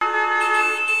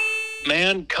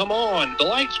Man, come on. The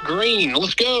light's green.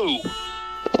 Let's go.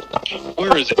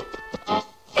 Where is it?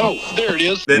 Oh, there it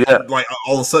is. Like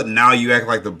all of a sudden now you act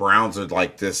like the Browns are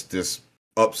like this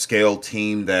upscale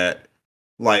team that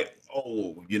like,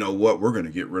 oh, you know what? We're going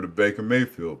to get rid of Baker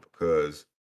Mayfield because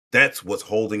that's what's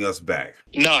holding us back.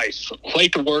 Nice.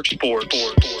 Late to work sports.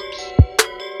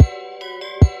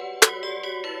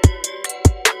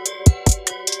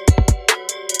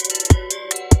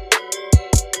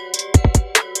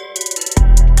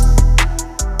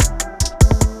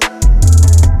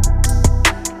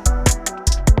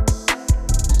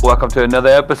 Welcome to another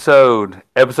episode.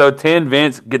 Episode 10,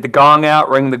 Vince. Get the gong out,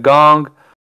 ring the gong.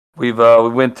 We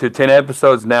went to 10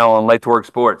 episodes now on Late to Work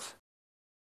Sports.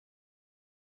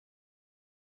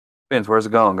 Vince, where's the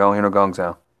gong? I don't hear no gong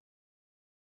sound.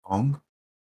 Gong?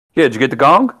 Yeah, did you get the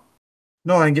gong?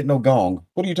 No, I ain't getting no gong.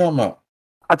 What are you talking about?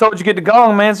 I told you to get the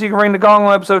gong, man, so you can ring the gong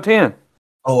on episode 10.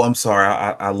 Oh, I'm sorry.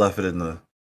 I left it in the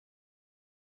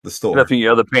store. You left it in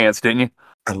your other pants, didn't you?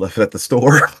 I left it at the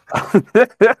store.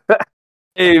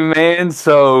 Hey, man,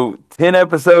 so 10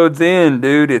 episodes in,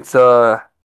 dude. It's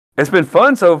been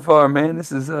fun so far, man. This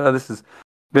has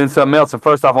been something else. And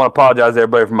first off, I want to apologize to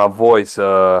everybody for my voice.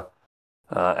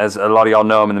 As a lot of y'all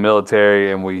know, I'm in the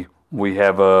military, and we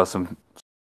have some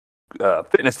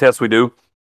fitness tests we do.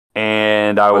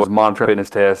 And I was monitoring fitness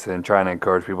tests and trying to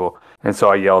encourage people. And so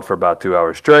I yelled for about 2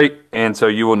 hours straight. And so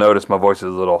you will notice my voice is a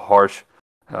little harsh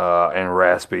and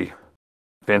raspy.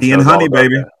 Vince Tea and honey,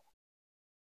 baby.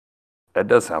 That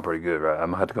does sound pretty good, right? I'm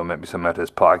going to have to go make me some after this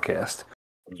podcast.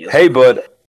 Yes. Hey, bud.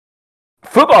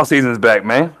 Football season's back,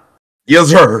 man. Yes,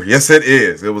 sir. Yes, it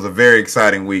is. It was a very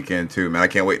exciting weekend, too, man. I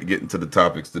can't wait to get into the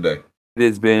topics today. It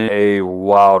has been a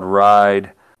wild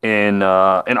ride. And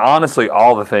honestly,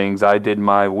 all the things. I did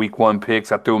my week one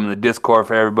picks. I threw them in the Discord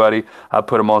for everybody. I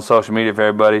put them on social media for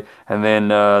everybody. And then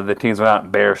the teams went out and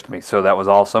embarrassed me. So that was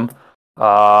awesome.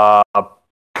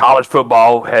 College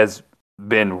football has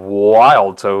been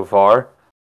wild so far.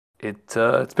 It's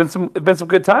been some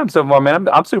good times so far, man.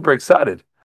 I'm super excited.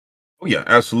 Oh yeah,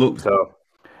 absolutely. So,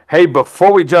 hey,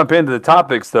 before we jump into the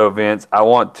topics, though, Vince, I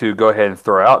want to go ahead and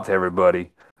throw out to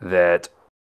everybody that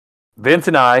Vince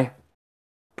and I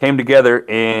came together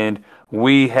and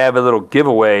we have a little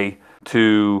giveaway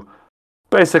to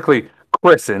basically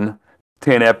christen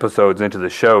 10 episodes into the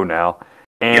show now,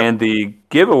 and the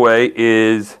giveaway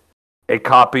is a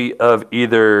copy of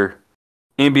either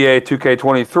NBA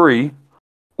 2K23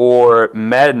 or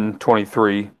Madden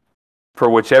 23 for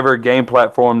whichever game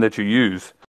platform that you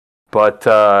use. But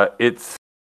it's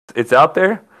out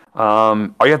there. All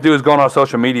you have to do is go on our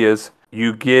social medias.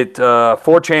 You get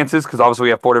 4 chances, because obviously we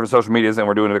have 4 different social medias and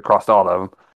we're doing it across all of them.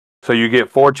 So you get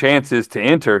 4 chances to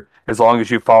enter as long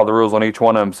as you follow the rules on each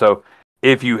one of them. So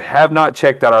if you have not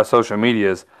checked out our social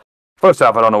medias, first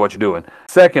off, I don't know what you're doing.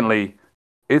 Secondly,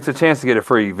 it's a chance to get a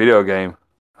free video game.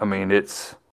 I mean,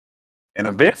 it's...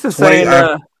 And Vince is saying...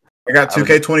 I got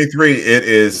 2K23.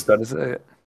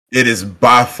 It is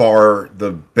by far the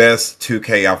best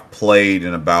 2K I've played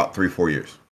in about 3-4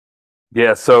 years.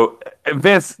 Yeah, so,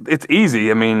 Vince, it's easy.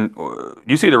 I mean,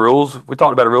 you see the rules. We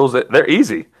talked about the rules. They're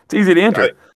easy. It's easy to enter.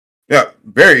 Yeah,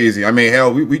 very easy. I mean,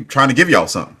 hell, we trying to give y'all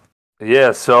something.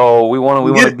 Yeah, so we want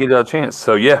to give you a chance.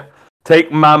 So, yeah,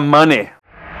 take my money.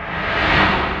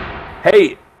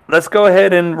 Hey, let's go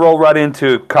ahead and roll right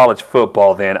into college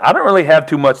football then. I don't really have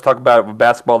too much to talk about with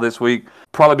basketball this week,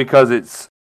 probably because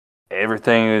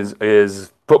everything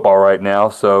is football right now.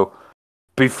 So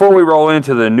before we roll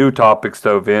into the new topics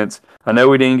though, Vince, I know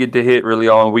we didn't get to hit really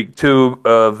on week 2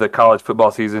 of the college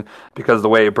football season because of the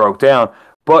way it broke down,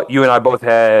 but you and I both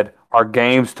had our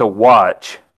games to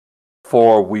watch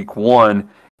for week 1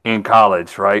 in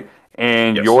college, right?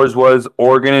 And yours was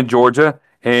Oregon and Georgia,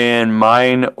 and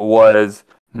mine was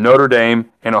Notre Dame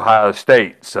and Ohio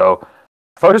State. So,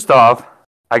 first off,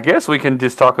 I guess we can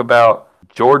just talk about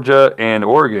Georgia and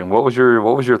Oregon. What was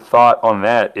your thought on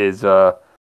that?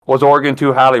 Was Oregon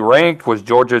too highly ranked? Was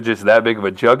Georgia just that big of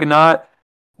a juggernaut?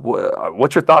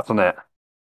 What's your thoughts on that?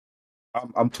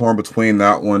 I'm torn between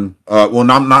that one.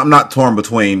 I'm not torn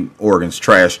between Oregon's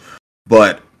trash,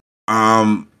 but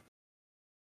I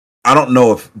don't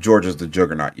know if Georgia's the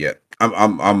juggernaut yet.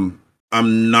 I'm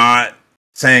not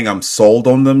saying I'm sold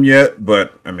on them yet,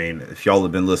 but I mean, if y'all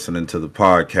have been listening to the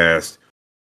podcast,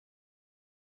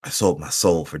 I sold my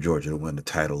soul for Georgia to win the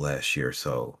title last year,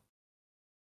 so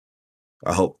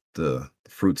I hope the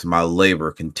fruits of my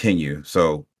labor continue.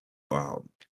 So,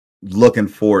 looking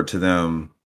forward to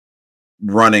them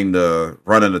running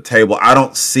the table. I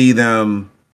don't see them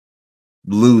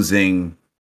losing.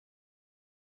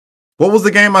 What was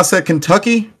the game I said?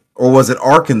 Kentucky, or was it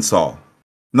Arkansas?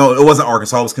 No, it wasn't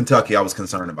Arkansas. It was Kentucky. I was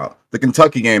concerned about the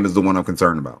Kentucky game is the one I'm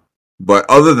concerned about. But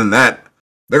other than that,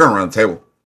 they're gonna run the table.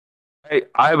 Hey,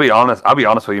 I'll be honest. I'll be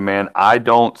honest with you, man. I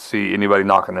don't see anybody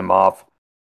knocking them off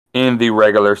in the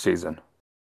regular season.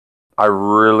 I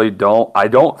really don't. I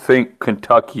don't think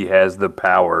Kentucky has the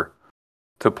power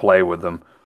to play with them.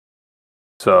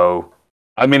 So,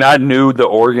 I mean, I knew the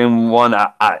Oregon one.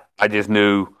 I just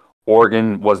knew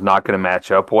Oregon was not going to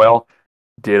match up well.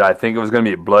 Did I think it was going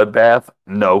to be a bloodbath?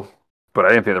 No, but I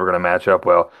didn't think they were going to match up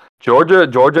well.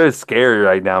 Georgia is scary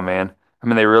right now, man. I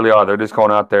mean, they really are. They're just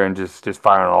going out there and just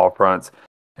firing on all fronts.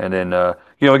 And then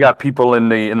we got people in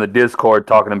the Discord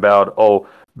talking about, oh,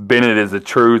 Bennett is the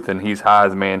truth and he's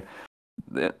Heisman.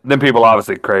 Them people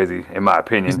obviously crazy, in my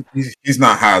opinion. He's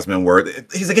not Heisman word.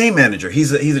 He's a game manager.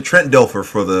 He's a Trent Dilfer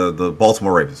for the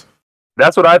Baltimore Ravens.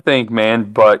 That's what I think,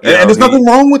 man. But and there's nothing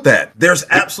wrong with that. There's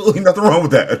absolutely nothing wrong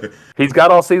with that. He's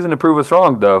got all season to prove us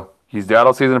wrong, though. He's got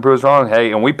all season to prove us wrong.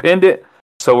 Hey, and we pinned it,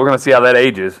 so we're gonna see how that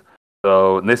ages.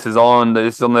 So this is on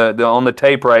the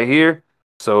tape right here.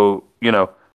 So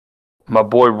my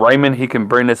boy Raymond, he can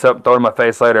bring this up, throw it in my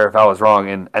face later if I was wrong,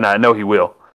 and I know he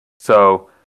will. So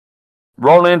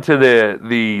roll into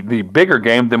the bigger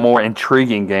game, the more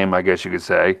intriguing game, I guess you could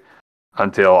say,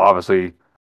 until obviously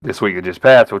this week it just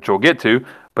passed, which we'll get to.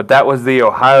 But that was the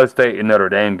Ohio State and Notre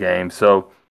Dame game.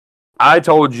 So I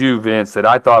told you, Vince, that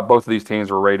I thought both of these teams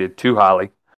were rated too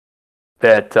highly.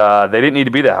 That they didn't need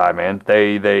to be that high, man.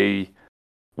 They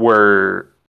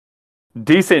were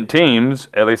decent teams,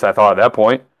 at least I thought at that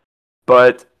point,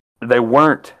 but they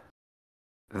weren't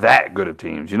that good of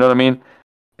teams. You know what I mean?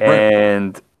 Right.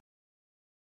 And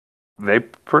they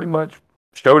pretty much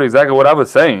showed exactly what I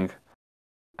was saying.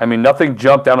 I mean, nothing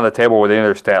jumped out on the table with any of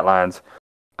their stat lines.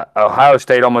 Ohio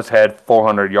State almost had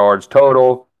 400 yards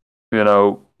total,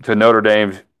 to Notre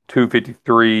Dame's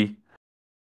 253.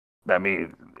 I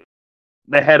mean,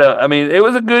 it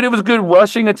was a good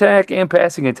rushing attack and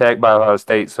passing attack by Ohio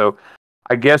State. So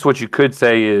I guess what you could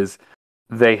say is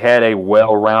they had a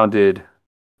well-rounded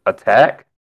attack.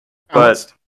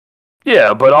 But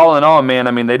yeah, but all in all, man,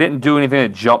 I mean, they didn't do anything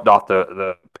that jumped off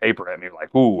the paper at me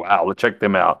like, ooh, wow, let's check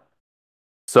them out.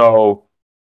 So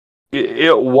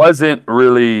it wasn't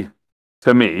really,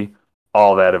 to me,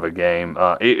 all that of a game.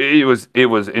 It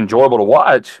was enjoyable to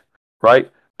watch,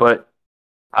 right? But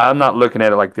I'm not looking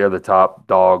at it like they're the top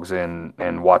dogs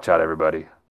and watch out everybody.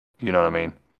 You know what I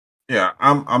mean? Yeah,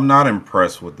 I'm not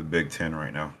impressed with the Big Ten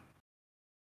right now.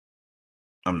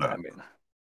 I'm not. I mean,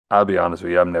 I'll be honest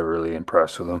with you, I'm never really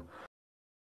impressed with them.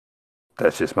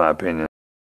 That's just my opinion.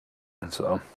 And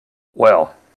so,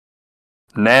 well,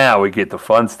 now we get the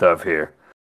fun stuff here.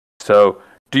 So,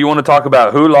 do you want to talk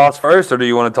about who lost first, or do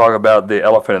you want to talk about the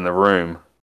elephant in the room?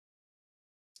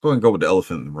 Let's go ahead and go with the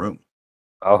elephant in the room.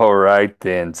 All right,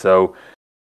 then. So,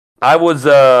 I was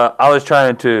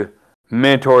trying to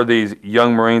mentor these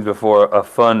young Marines before a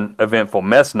fun, eventful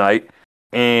mess night,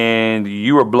 and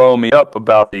you were blowing me up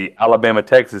about the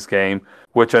Alabama-Texas game,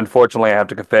 which unfortunately I have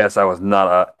to confess I was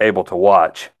not able to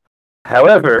watch.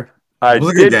 However, I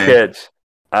did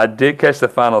catch the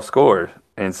final score,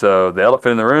 and so the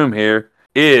elephant in the room here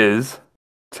is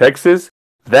Texas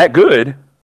that good,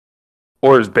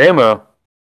 or is Bama?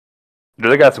 Do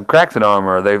they got some cracks in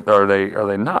armor? Are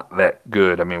they not that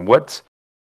good? I mean, what's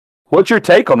your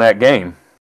take on that game?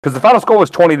 Because the final score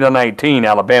was 20-19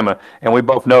 Alabama, and we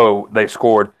both know they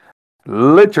scored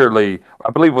literally, I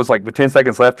believe it was like with 10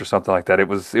 seconds left or something like that. It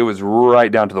was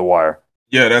right down to the wire.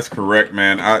 Yeah, that's correct,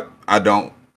 man.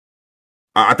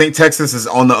 I think Texas is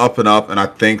on the up and up, and I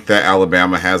think that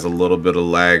Alabama has a little bit of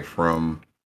lag from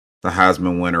the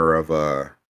Heisman winner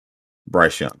of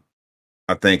Bryce Young.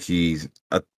 I think he's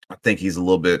a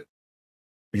little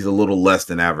less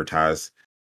than advertised.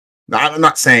 Now, I'm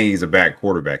not saying he's a bad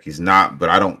quarterback. He's not, but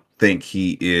I don't think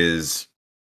he is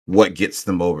what gets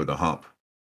them over the hump.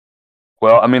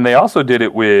 Well, I mean, they also did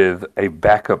it with a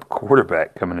backup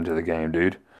quarterback coming into the game,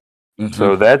 dude. Mm-hmm.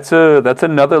 So that's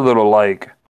another little,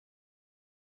 like,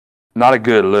 not a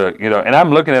good look, And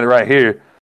I'm looking at it right here.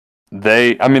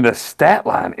 The stat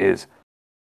line is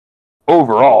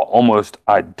overall almost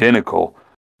identical.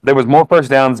 There was more first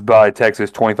downs by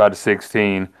Texas,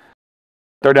 25-16.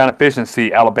 Third down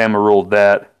efficiency, Alabama ruled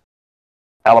that.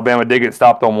 Alabama did get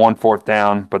stopped on 1 4th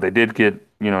down, but they did get,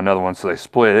 another one, so they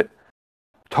split it.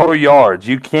 Total yards,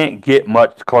 you can't get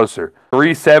much closer.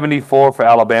 374 for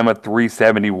Alabama,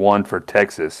 371 for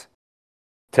Texas.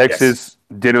 Texas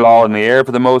did it all in the air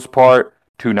for the most part,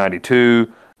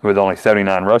 292 with only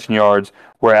 79 rushing yards,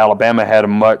 where Alabama had a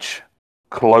much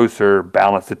closer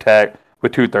balanced attack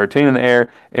with 213 in the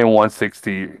air and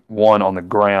 161 on the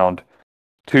ground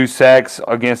 2 sacks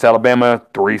against Alabama,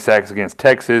 3 sacks against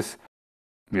Texas.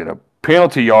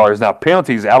 Penalty yards. Now,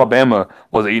 penalties, Alabama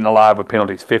was eaten alive with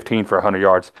penalties, 15 for 100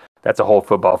 yards. That's a whole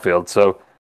football field. So,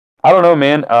 I don't know,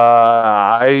 man.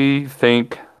 I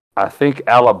think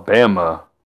Alabama.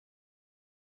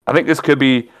 I think this could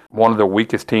be one of the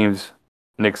weakest teams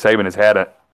Nick Saban has had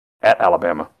at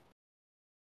Alabama.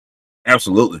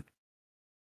 Absolutely.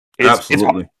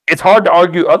 Absolutely. It's hard to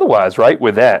argue otherwise, right,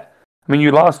 with that. I mean,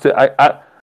 you lost to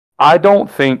I don't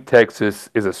think Texas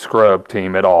is a scrub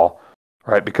team at all,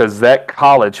 right? Because that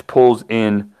college pulls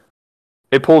in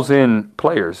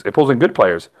players. It pulls in good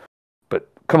players. But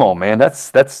come on, man,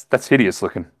 that's hideous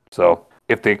looking. So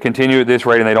if they continue at this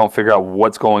rate and they don't figure out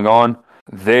what's going on,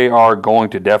 they are going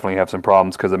to definitely have some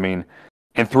problems. Because I mean,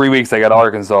 in 3 weeks they got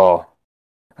Arkansas,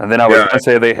 and then I was going to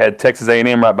say they had Texas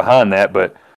A&M right behind that,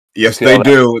 but yes, they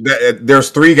do.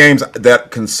 There's 3 games that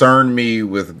concern me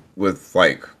with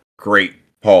like great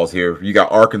pause here. You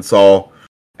got Arkansas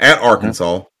at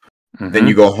Arkansas, then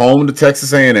you go home to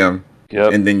Texas A&M,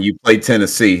 and then you play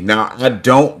Tennessee. Now,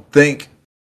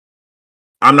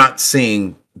 I'm not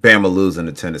seeing Bama losing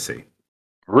to Tennessee.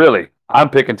 Really?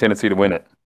 I'm picking Tennessee to win it.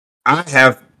 I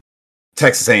have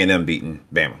Texas A&M beating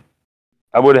Bama.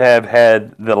 I would have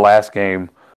had the last game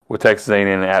with Texas A&M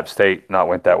and App State not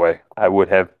went that way. I would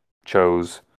have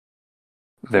chose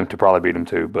them to probably beat them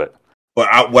too. But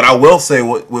what I will say,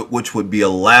 which would be a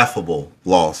laughable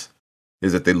loss,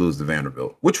 is that they lose to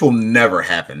Vanderbilt, which will never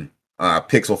happen.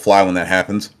 Picks will fly when that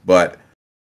happens. But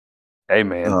hey,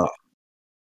 man,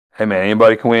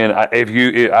 anybody can win.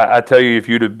 I tell you, if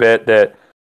you'd have bet that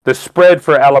the spread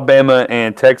for Alabama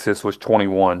and Texas was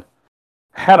 21,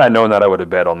 had I known that, I would have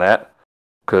bet on that.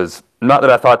 Because not that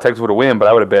I thought Texas would have won, but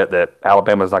I would have bet that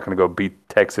Alabama is not going to go beat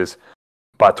Texas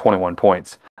by 21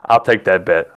 points. I'll take that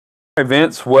bet. All right,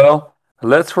 Vince, well,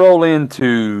 let's roll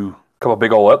into a couple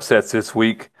big old upsets this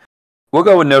week. We'll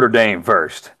go with Notre Dame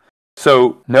first.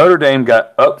 So Notre Dame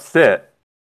got upset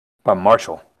by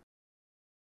Marshall.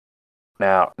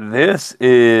 Now, this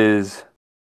is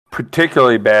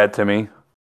particularly bad to me,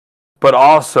 but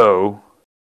also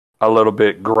a little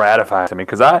bit gratifying to me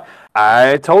because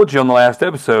I told you on the last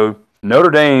episode, Notre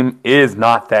Dame is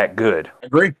not that good. I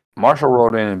agree. Marshall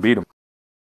rolled in and beat them.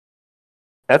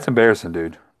 That's embarrassing,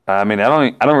 dude. I mean, I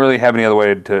don't really have any other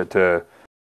way to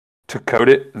code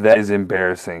it. That is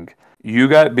embarrassing. You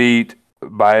got beat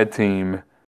by a team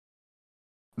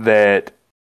that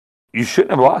you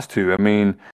shouldn't have lost to. I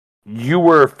mean, you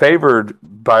were favored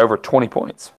by over 20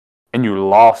 points, and you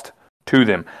lost to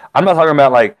them. I'm not talking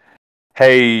about like,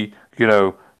 hey,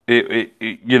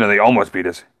 they almost beat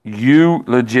us. You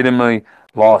legitimately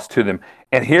lost to them.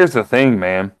 And here's the thing,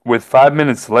 man. With 5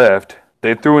 minutes left,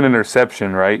 they threw an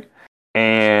interception, right?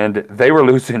 And they were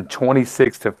losing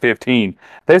 26-15.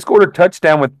 They scored a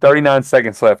touchdown with 39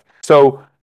 seconds left. So,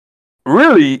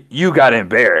 really, you got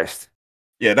embarrassed.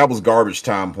 Yeah, that was garbage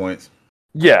time points.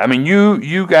 Yeah, I mean,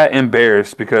 you got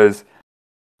embarrassed because,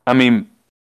 I mean,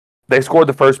 they scored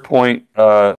the first point,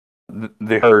 the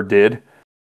Herd did,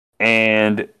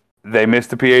 and they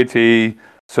missed the PAT.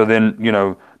 So then,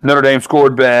 Notre Dame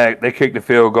scored back. They kicked the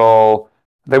field goal.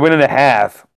 They went into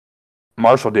half.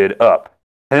 Marshall did up.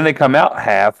 And then they come out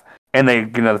half, and they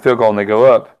the field goal, and they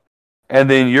go up. And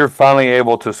then you're finally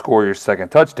able to score your second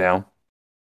touchdown,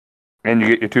 and you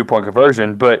get your 2-point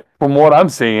conversion. But from what I'm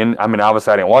seeing, I mean,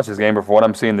 obviously I didn't watch this game, but from what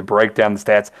I'm seeing, the breakdown, the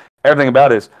stats, everything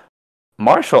about it is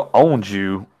Marshall owned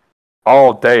you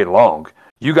all day long.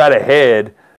 You got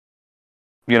ahead,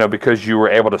 because you were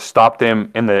able to stop them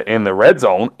in the red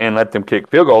zone and let them kick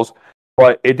field goals.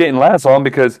 But it didn't last long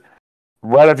because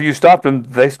right after you stopped them,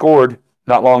 they scored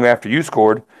not long after you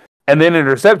scored, and then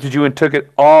intercepted you and took it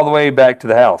all the way back to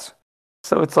the house.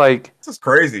 So it's like, this is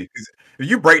crazy. If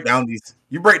you break down the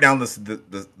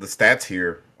stats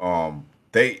here,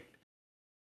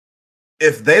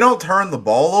 if they don't turn the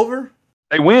ball over,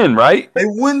 they win, right? They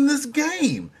win this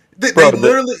game. They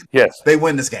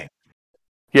win this game.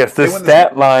 Yes, the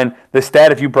stat line,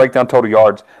 if you break down total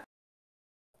yards,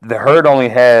 the Herd only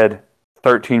had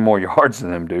 13 more yards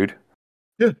than them, dude.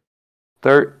 Yeah.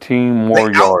 13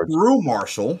 more yards. Outthrew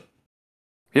Marshall.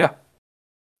 Yeah.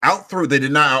 They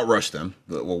did not outrush them.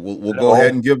 We'll go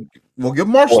ahead and give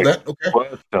Marshall that. Okay.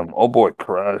 Crushed them. Oh boy,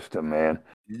 crushed them, man.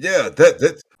 Yeah,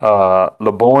 that's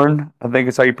LeBourne, I think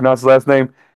is how you pronounce his last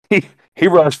name. He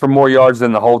rushed for more yards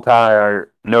than the whole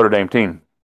entire Notre Dame team.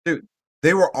 Dude,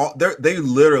 they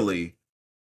literally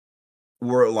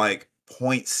were like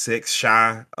 0.6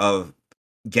 shy of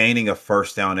gaining a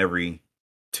first down every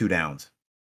 2 downs.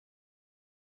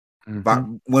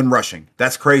 When rushing.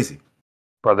 That's crazy.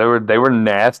 Bro, they were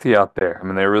nasty out there. I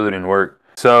mean, they really didn't work.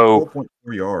 So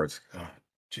 4 yards. Oh,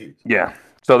 jeez. Yeah.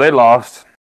 So they lost,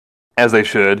 as they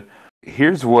should.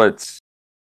 Here's what's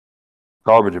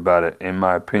garbage about it, in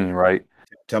my opinion, right?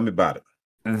 Tell me about it.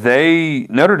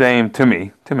 Notre Dame, to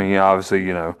me, obviously,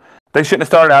 they shouldn't have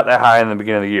started out that high in the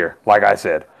beginning of the year, like I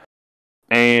said.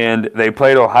 And they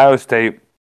played Ohio State,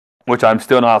 which I'm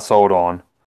still not sold on.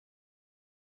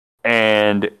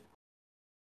 And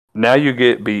now you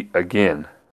get beat again.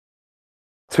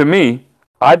 To me,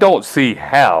 I don't see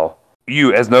how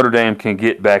you, as Notre Dame, can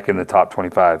get back in the top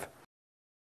 25.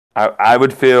 I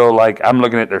would feel like I'm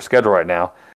looking at their schedule right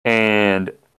now,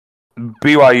 and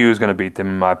BYU is going to beat them,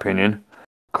 in my opinion.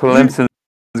 Clemson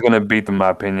is going to beat them, in my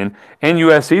opinion, and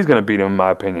USC is going to beat them, in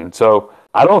my opinion. So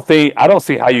I don't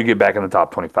see how you get back in the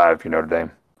top 25 if you're Notre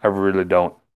Dame. I really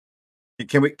don't.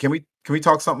 Can we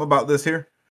talk something about this here?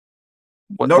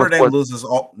 Notre Dame loses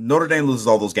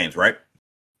all those games, right?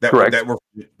 Correct. That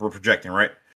we're projecting,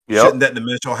 right? Yep. Shouldn't that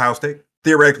diminish Ohio State?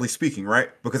 Theoretically speaking, right?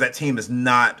 Because that team is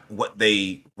not what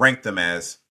they ranked them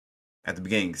as at the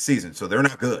beginning of the season. So they're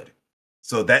not good.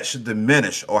 So that should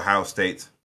diminish Ohio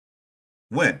State's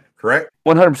win, correct?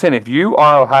 100%. If you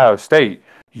are Ohio State,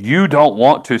 you don't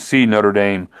want to see Notre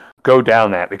Dame go down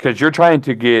that because you're trying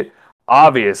to get,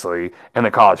 obviously, in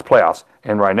the college playoffs.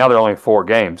 And right now they're only 4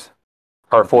 games,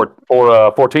 or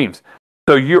four teams.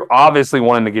 So you're obviously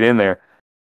wanting to get in there.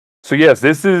 So yes,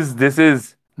 this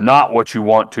is not what you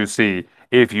want to see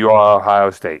if you are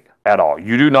Ohio State at all.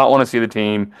 You do not want to see the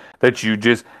team that you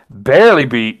just barely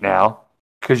beat now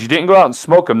because you didn't go out and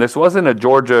smoke them. This wasn't a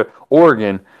Georgia,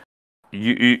 Oregon.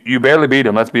 You barely beat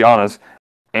them, let's be honest.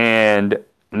 And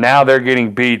now they're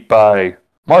getting beat by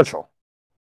Marshall.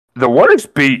 The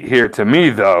worst beat here to me,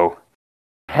 though,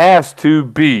 has to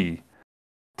be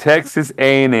Texas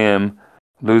A&M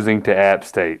losing to App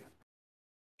State.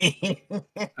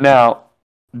 Now,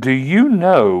 do you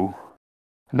know,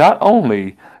 not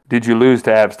only did you lose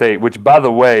to App State, which, by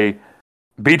the way,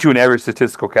 beat you in every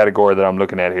statistical category that I'm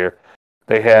looking at here.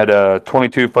 They had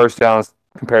 22 first downs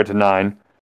compared to 9.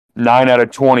 9 out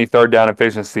of 20 third down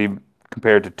efficiency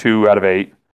compared to 2 out of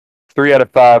 8. 3 out of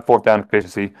 5 fourth down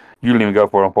efficiency. You didn't even go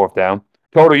for it on fourth down.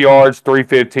 Total yards,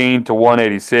 315 to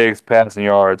 186. Passing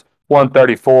yards,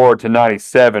 134 to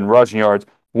 97. Rushing yards,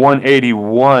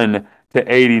 181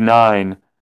 to 89.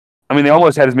 I mean, they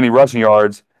almost had as many rushing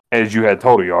yards as you had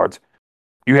total yards.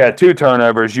 You had 2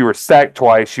 turnovers. You were sacked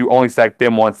twice. You only sacked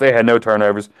them once. They had no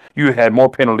turnovers. You had more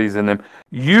penalties than them.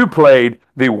 You played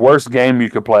the worst game you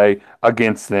could play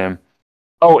against them.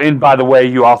 Oh, and by the way,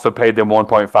 you also paid them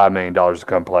 $1.5 million to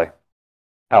come play.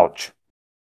 Ouch.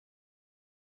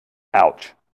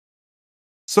 Ouch.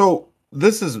 So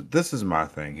this is my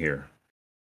thing here.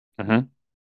 Mm-hmm.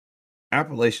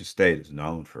 Appalachian State is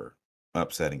known for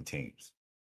upsetting teams.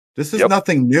 This is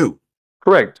nothing new.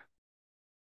 Correct.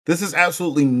 This is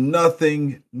absolutely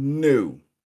nothing new.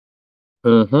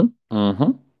 Mm-hmm.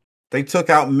 Mm-hmm. They took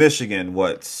out Michigan,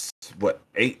 7,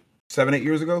 8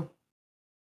 years ago?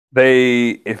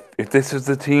 If this is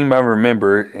the team I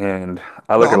remember, and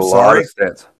I look at a lot of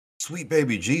stats. Sweet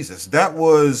baby Jesus. That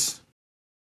was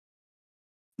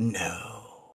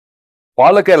no. Well,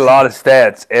 I look at a lot of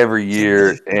stats every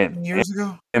year, and years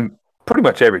ago? And pretty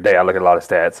much every day I look at a lot of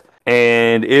stats.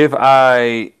 And if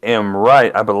I am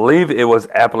right, I believe it was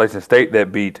Appalachian State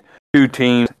that beat 2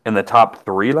 teams in the top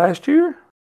 3 last year.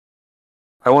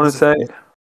 I want to say.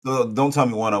 Don't tell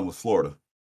me one of them was Florida.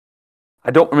 I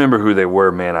don't remember who they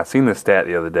were, man. I seen the stat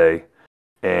the other day,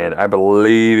 and I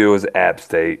believe it was App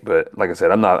State. But like I said,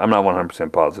 I'm not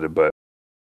 100% positive. But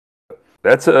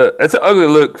that's an ugly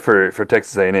look for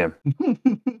Texas A&M.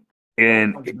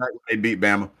 And they beat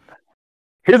Bama.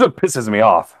 Here's what pisses me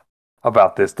off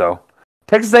about this, though.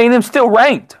 Texas A&M still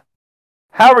ranked.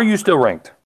 How are you still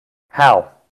ranked?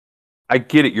 How? I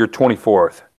get it, you're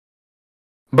 24th.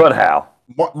 But how?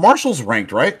 Marshall's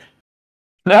ranked, right?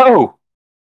 No.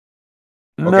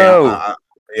 Okay, no.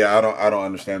 I don't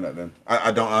understand that then.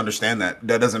 I don't understand that.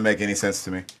 That doesn't make any sense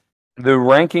to me. The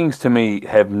rankings to me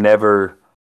have never,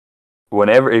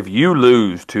 if you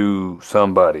lose to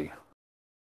somebody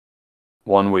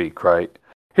 1 week, right?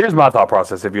 Here's my thought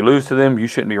process. If you lose to them, you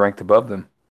shouldn't be ranked above them.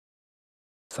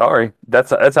 Sorry. That's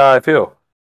how I feel.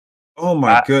 Oh,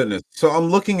 my goodness. So I'm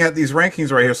looking at these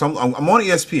rankings right here. So I'm on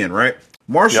ESPN, right?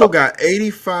 Marshall got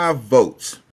 85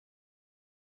 votes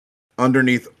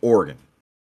underneath Oregon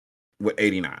with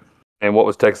 89. And what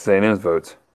was Texas A&M's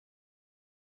votes?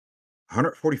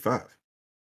 145.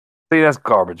 See, that's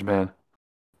garbage, man.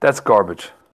 That's garbage.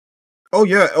 Oh,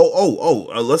 yeah.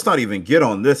 Let's not even get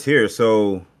on this here.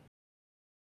 So...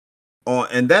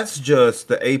 and that's just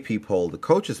the AP poll. The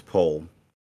coaches poll,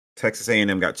 Texas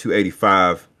A&M got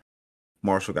 285.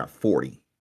 Marshall got 40.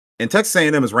 and Texas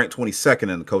A&M is ranked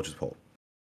 22nd in the coaches poll.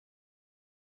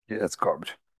 Yeah, that's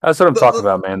garbage. That's what I'm talking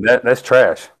about, man. That's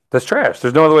trash. That's trash.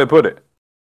 There's no other way to put it.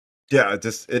 Yeah,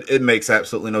 it makes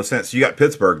absolutely no sense. You got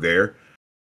Pittsburgh there.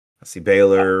 I see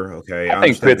Baylor. Okay, I think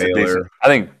understand Pitt's Baylor. decent. I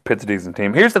think Pitt's a decent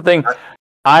team. Here's the thing.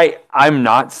 I'm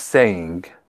not saying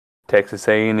Texas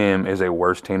A&M is a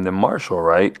worse team than Marshall,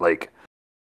 right? Like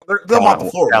they'll mop the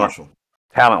floor with Marshall,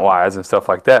 talent-wise and stuff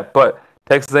like that. But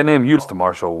Texas A&M, you lost to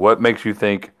Marshall. What makes you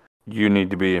think you need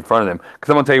to be in front of them? Because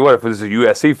I'm gonna tell you what, if this is a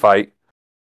USC fight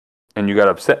and you got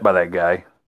upset by that guy,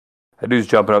 that dude's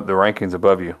jumping up the rankings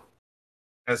above you,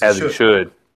 as he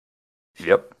should.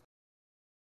 Yep.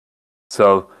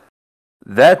 So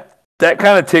that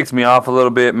kind of ticks me off a little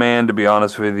bit, man, to be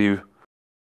honest with you.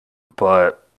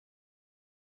 But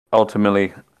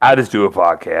ultimately, I just do a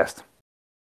podcast.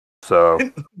 So,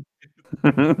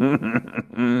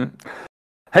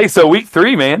 hey, so week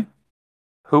 3, man.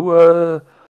 Who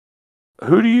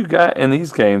do you got in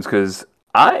these games? Because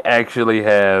I actually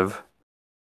have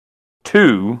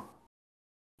 2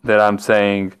 that I'm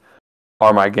saying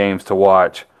are my games to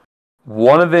watch.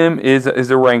 One of them is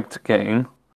a ranked game,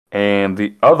 and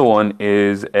the other one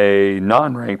is a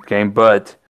non-ranked game,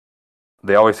 but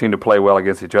they always seem to play well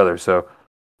against each other. So,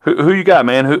 who you got,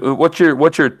 man? What's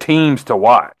your teams to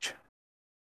watch?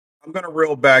 I'm gonna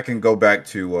reel back and go back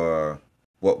to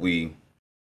what we,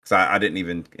 because I didn't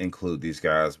even include these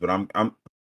guys, but I'm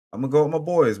gonna go with my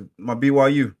boys, my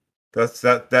BYU.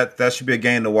 That should be a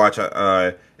game to watch.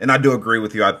 And I do agree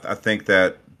with you. I think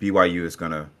that BYU is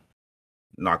gonna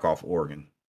knock off Oregon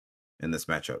in this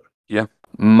matchup. Yeah,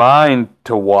 mine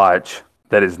to watch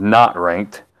that is not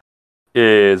ranked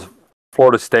is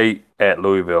Florida State at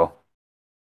Louisville.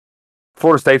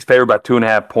 Florida State's favored by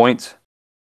 2.5 points.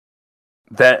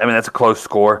 That's a close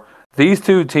score. These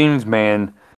two teams,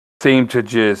 man, seem to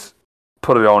just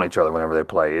put it on each other whenever they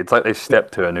play. It's like they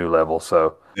step to a new level.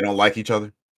 So they don't like each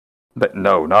other. But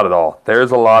no, not at all.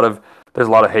 There's a lot of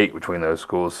hate between those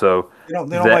schools. So they don't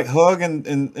like hug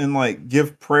and like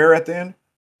give prayer at the end.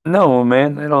 No,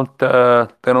 man, they don't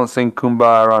sing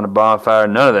Kumbaya around a bonfire.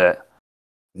 None of that.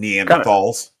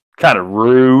 Neanderthals. Kind of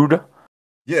rude.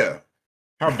 Yeah.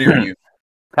 How dare you?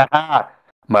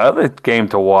 My other game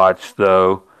to watch,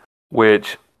 though,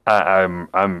 which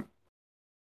I'm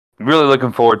really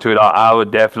looking forward to it. I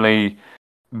would definitely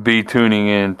be tuning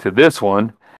in to this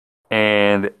one,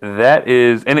 and that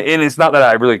is, and it's not that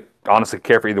I really honestly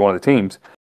care for either one of the teams,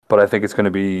 but I think it's going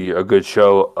to be a good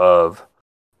show of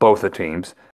both the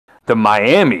teams. The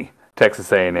Miami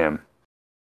Texas A&M.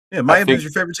 Yeah, Miami is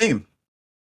your favorite team.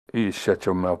 You just shut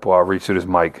your mouth while I reach through this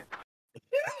mic.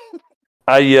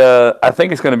 I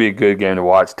think it's going to be a good game to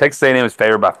watch. Texas A&M is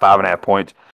favored by 5.5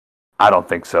 points. I don't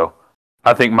think so.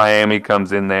 I think Miami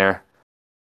comes in there.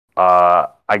 I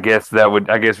guess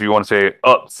if you want to say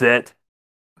upset,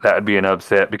 that would be an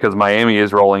upset because Miami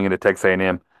is rolling into Texas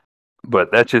A&M.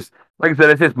 But that's just, like I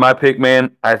said, it's just my pick,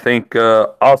 man. I think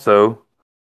also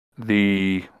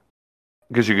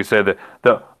because you could say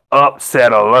the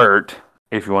upset alert,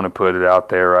 if you want to put it out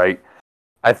there, right?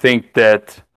 I think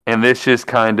that, and this just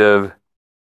kind of,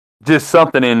 just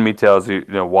something in me tells you,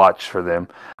 watch for them.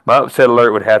 My upset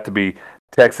alert would have to be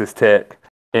Texas Tech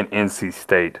and NC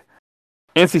State.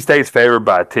 NC State's favored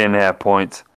by 10.5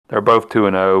 points. They're both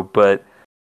 2-0, but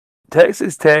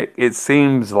Texas Tech, it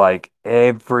seems like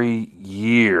every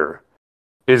year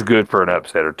is good for an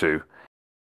upset or two.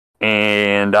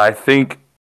 And I think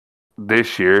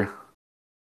this year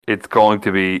it's going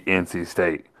to be NC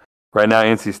State. Right now,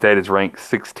 NC State is ranked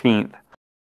 16th.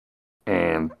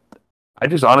 And I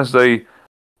just honestly,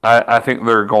 I think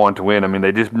they're going to win. I mean,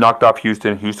 they just knocked off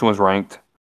Houston. Houston was ranked.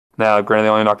 Now, granted, they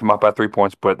only knocked them off by 3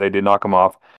 points, but they did knock them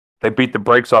off. They beat the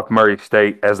brakes off Murray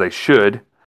State, as they should.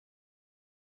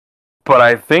 But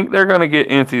I think they're going to get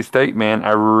NC State, man.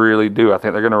 I really do. I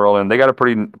think they're going to roll in. They got a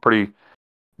pretty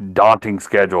daunting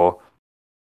schedule.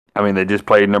 I mean, they just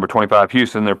played number 25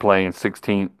 Houston. They're playing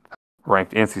 16th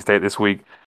ranked NC State this week.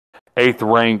 8th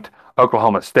ranked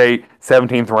Oklahoma State,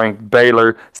 17th ranked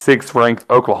Baylor, 6th ranked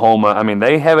Oklahoma. I mean,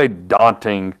 they have a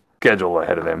daunting schedule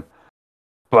ahead of them.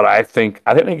 But I think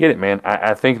they get it, man.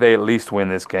 I think they at least win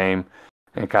this game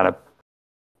and kind of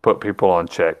put people on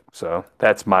check. So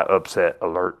that's my upset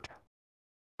alert.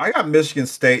 I got Michigan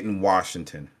State and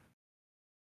Washington.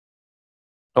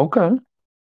 Okay.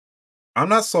 I'm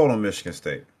not sold on Michigan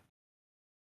State.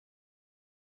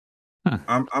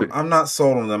 I'm not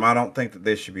sold on them. I don't think that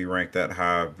they should be ranked that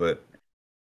high, but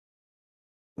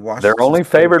they're only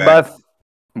favored by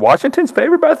Washington's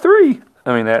favored by 3.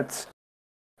 I mean, that's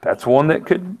one that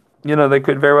could, they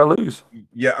could very well lose.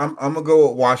 Yeah, I'm gonna go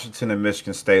with Washington and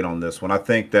Michigan State on this one. I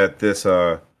think that this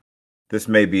this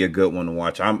may be a good one to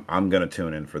watch. I'm gonna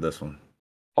tune in for this one.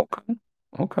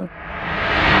 Okay.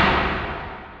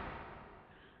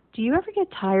 Do you ever get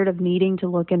tired of needing to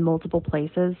look in multiple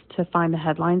places to find the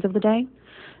headlines of the day?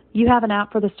 You have an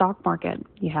app for the stock market.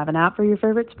 You have an app for your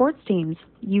favorite sports teams.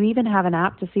 You even have an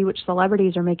app to see which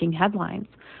celebrities are making headlines.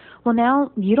 Well,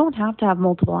 now you don't have to have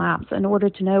multiple apps in order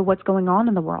to know what's going on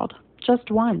in the world.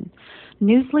 Just one.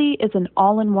 Newsly is an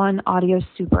all-in-one audio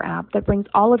super app that brings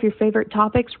all of your favorite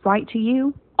topics right to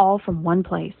you, all from one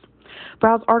place.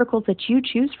 Browse articles that you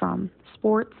choose from: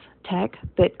 sports, tech,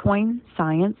 Bitcoin,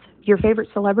 science, your favorite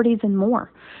celebrities, and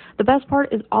more. The best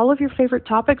part is all of your favorite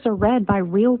topics are read by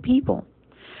real people.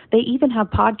 They even have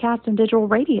podcasts and digital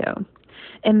radio.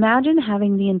 Imagine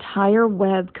having the entire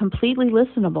web completely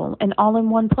listenable and all in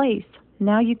one place.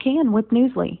 Now you can with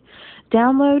Newsly.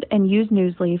 Download and use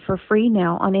Newsly for free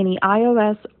now on any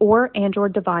iOS or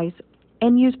Android device,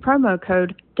 and use promo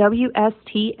code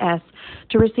WSTS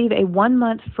to receive a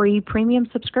 1-month free premium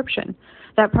subscription.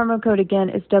 That promo code again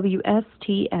is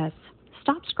WSTS.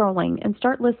 Stop scrolling and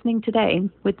start listening today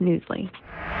with Newsly.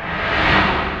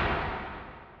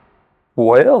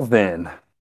 Well then,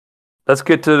 let's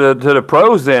get to the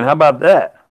pros then. How about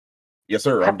that? Yes,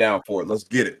 sir. I'm down for it. Let's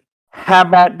get it. How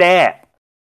about that?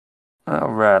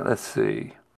 All right, let's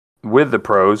see. With the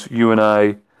pros, you and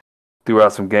I threw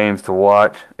out some games to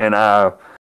watch, and I'll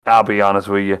be honest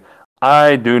with you,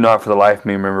 I do not for the life of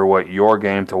me remember what your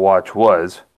game to watch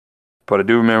was, but I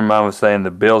do remember mine was saying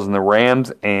the Bills and the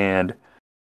Rams, and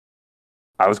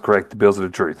I was correct. The Bills are the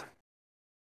truth.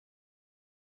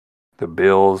 The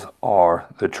Bills are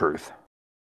the truth.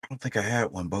 I don't think I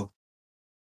had one, Bo.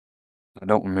 I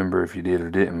don't remember if you did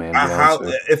or didn't, man.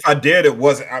 If I did, it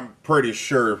wasn't. I'm pretty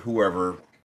sure whoever.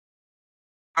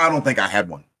 I don't think I had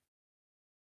one.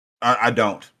 I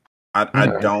don't. I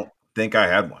don't think I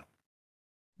had one.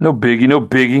 No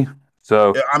biggie.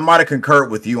 So I might have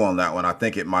concurred with you on that one. I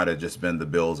think it might have just been the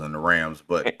Bills and the Rams,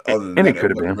 but other than that, it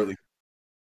could have been. Really...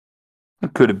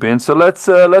 It could have been. So let's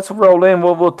roll in.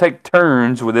 We'll take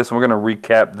turns with this. We're going to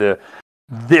recap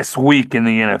this week in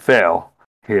the NFL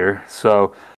here.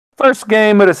 So first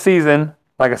game of the season,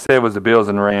 like I said, was the Bills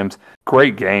and Rams.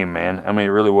 Great game, man. I mean, it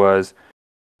really was.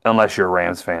 Unless you're a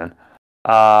Rams fan.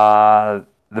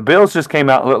 The Bills just came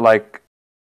out and looked like.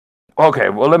 Okay,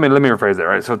 well let me rephrase that.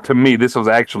 Right. So to me, this was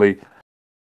actually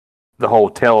the whole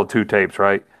tale of two tapes.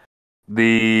 Right.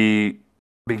 The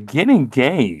beginning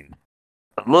game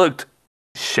looked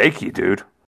shaky, dude.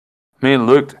 I mean, it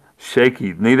looked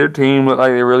shaky. Neither team looked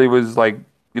like they really was like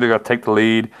either going to take the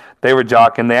lead. They were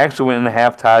jockeying. They actually went in the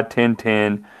half tied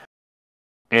 10-10.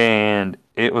 And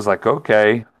it was like,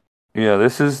 okay, you know,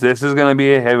 this is going to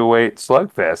be a heavyweight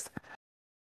slugfest.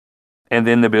 And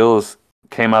then the Bills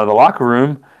came out of the locker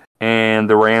room, and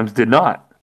the Rams did not.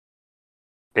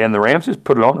 And the Rams just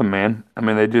put it on them, man. I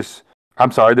mean, the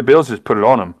Bills just put it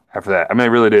on them after that. I mean, they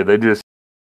really did. They just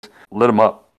lit them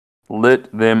up. You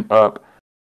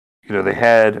know, they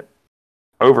had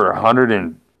over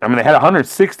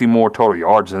 160 more total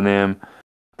yards than them.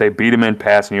 They beat them in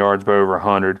passing yards by over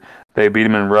 100. They beat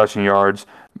them in rushing yards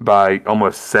by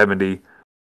almost 70.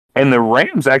 And the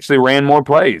Rams actually ran more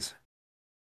plays.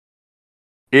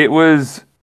 It was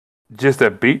just a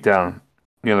beatdown.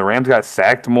 You know, the Rams got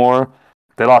sacked more.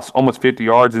 They lost almost 50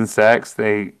 yards in sacks.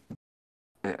 It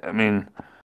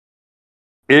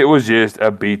was just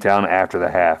a beatdown after the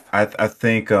half. I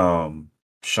think Sean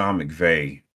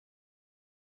McVay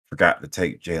forgot to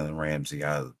take Jalen Ramsey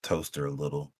out of the toaster a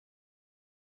little.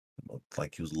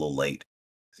 Like he was a little late.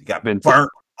 He got burnt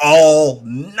all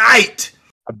night.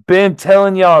 I've been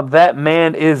telling y'all that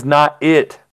man is not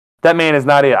it. That man is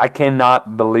not it. I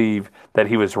cannot believe that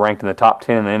he was ranked in the top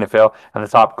 10 in the NFL and the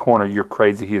top corner. You're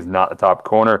crazy. He is not the top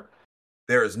corner.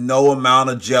 There is no amount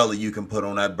of jelly you can put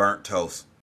on that burnt toast.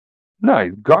 No,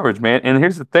 he's garbage, man. And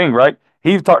here's the thing, right?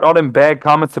 He talked all them bad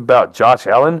comments about Josh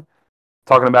Allen,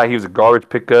 talking about he was a garbage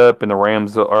pickup and the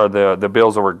Rams or the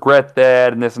Bills will regret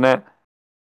that and this and that.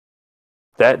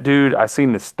 That dude, I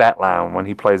seen the stat line when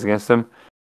he plays against him.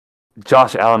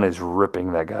 Josh Allen is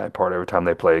ripping that guy apart every time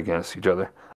they play against each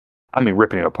other. I mean,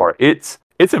 ripping it apart. It's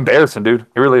embarrassing, dude.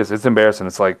 It really is. It's embarrassing.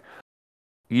 It's like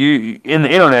the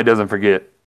internet doesn't forget.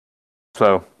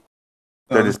 So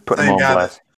they're just putting him on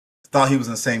blast. Thought he was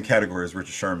in the same category as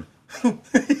Richard Sherman.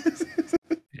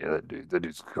 Yeah, that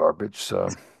dude's garbage. So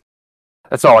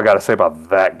that's all I got to say about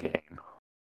that game.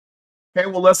 Okay,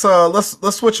 well let's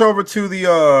switch over to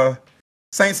the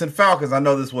Saints and Falcons. I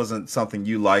know this wasn't something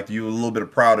you liked. You were a little bit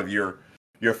proud of your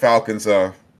Falcons.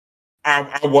 I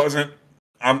wasn't.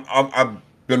 I've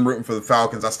been rooting for the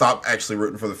Falcons. I stopped actually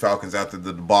rooting for the Falcons after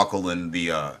the debacle in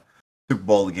the Super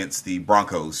Bowl against the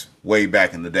Broncos way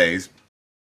back in the days.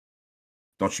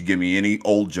 Don't you give me any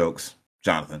old jokes,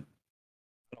 Jonathan.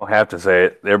 I don't have to say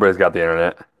it. Everybody's got the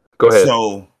internet. Go ahead.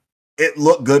 So it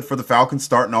looked good for the Falcons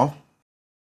starting off.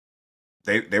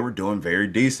 They were doing very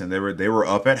decent. They were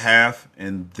up at half,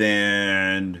 and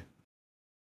then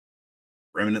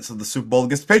remnants of the Super Bowl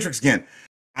against the Patriots again.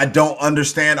 I don't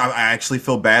understand. I actually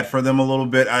feel bad for them a little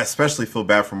bit. I especially feel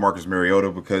bad for Marcus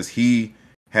Mariota because he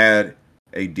had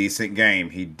a decent game.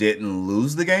 He didn't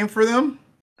lose the game for them.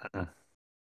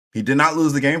 He did not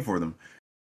lose the game for them.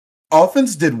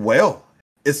 Offense did well.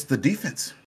 It's the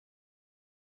defense.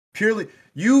 Purely,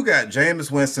 you got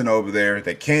Jameis Winston over there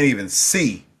that can't even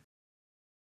see.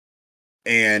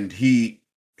 And he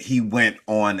went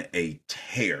on a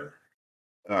tear.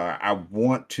 I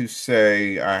want to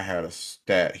say I had a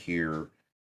stat here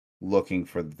looking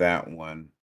for that one.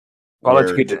 I'll let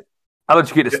you get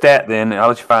the stat then. I'll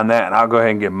let you find that, and I'll go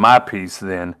ahead and get my piece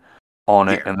then on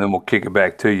it, and then we'll kick it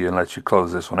back to you and let you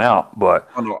close this one out. But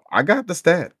no, I got the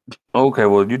stat. Okay,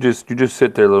 well you just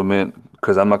sit there a little minute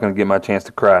because I'm not going to get my chance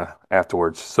to cry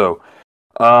afterwards. So,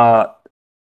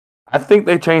 I think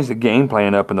they changed the game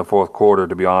plan up in the fourth quarter.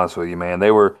 To be honest with you, man,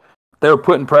 they were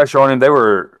putting pressure on him. They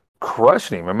were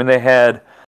crushing him. I mean, they had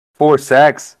 4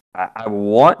 sacks. I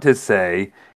want to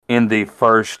say in the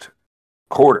first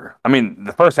quarter. I mean,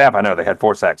 the first half. I know they had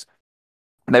 4 sacks.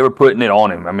 They were putting it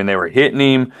on him. I mean, they were hitting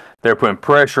him. They were putting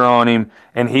pressure on him,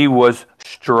 and he was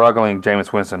struggling.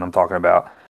 Jameis Winston, I'm talking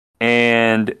about.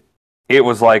 And it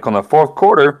was like on the fourth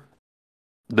quarter,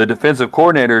 the defensive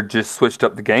coordinator just switched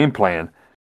up the game plan.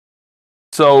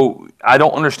 So I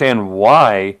don't understand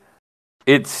why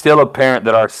it's still apparent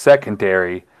that our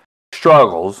secondary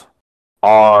struggles.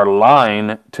 Our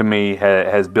line, to me,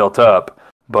 has built up,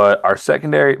 but our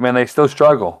secondary, man, they still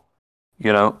struggle,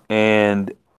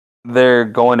 and they're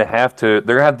going to have to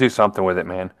do something with it,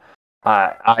 man.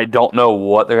 I don't know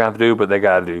what they're going to have to do, but they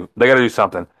got to do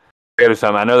something.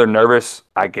 I know they're nervous,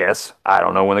 I guess. I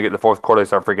don't know. When they get to the fourth quarter, they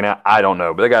start freaking out. I don't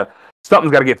know, but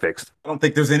something's got to get fixed. I don't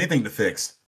think there's anything to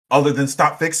fix other than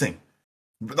stop fixing.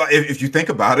 If you think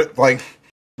about it,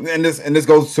 and this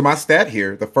goes to my stat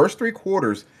here. The first 3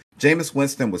 quarters, Jameis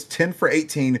Winston was 10 for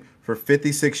 18 for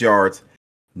 56 yards,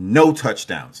 no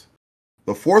touchdowns.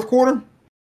 The fourth quarter,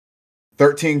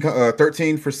 13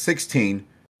 for 16,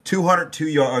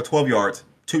 12 yards,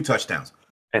 2 touchdowns.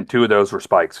 And 2 of those were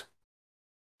spikes.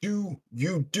 You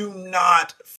do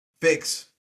not fix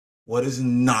what is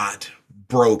not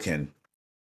broken.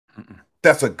 Mm-mm.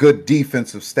 That's a good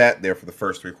defensive stat there for the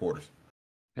first 3 quarters.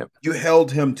 Yep. You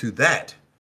held him to that.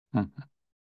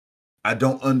 I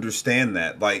don't understand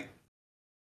that.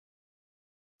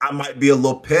 I might be a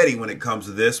little petty when it comes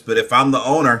to this, but if I'm the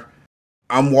owner,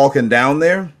 I'm walking down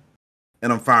there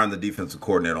and I'm firing the defensive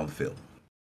coordinator on the field.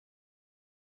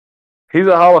 He's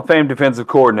a Hall of Fame defensive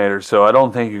coordinator, so I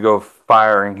don't think you go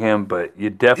firing him, but you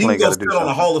definitely got to do something. On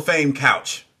a Hall of Fame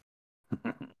couch.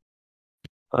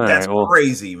 That's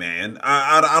crazy, man.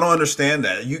 I don't understand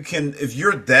that. You can, if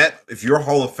you're a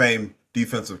Hall of Fame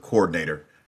defensive coordinator,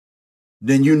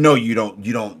 then you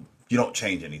don't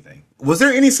change anything. Was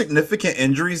there any significant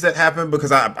injuries that happened?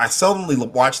 Because I seldomly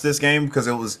watched this game because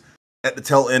it was at the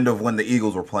tail end of when the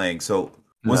Eagles were playing. So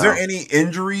was there any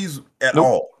injuries at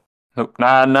all? Nope.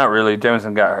 Nah, not really.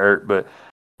 Jameson got hurt, but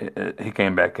he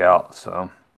came back out.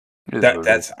 So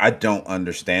I don't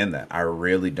understand that. I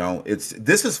really don't.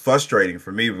 This is frustrating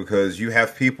for me because you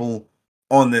have people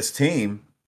on this team.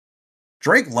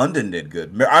 Drake London did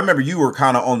good. I remember you were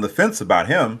kind of on the fence about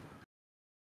him.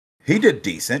 He did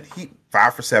decent. He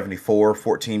 5 for 74,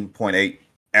 14.8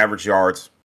 average yards,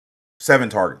 7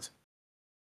 targets.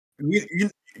 You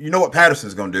know what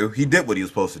Patterson's going to do. He did what he was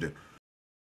supposed to do.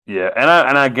 Yeah,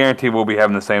 and I guarantee we'll be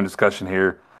having the same discussion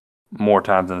here more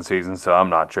times in the season, so I'm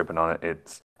not tripping on it.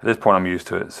 At this point, I'm used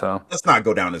to it. So let's not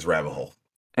go down this rabbit hole.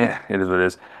 Yeah, it is what it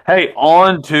is. Hey,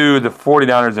 on to the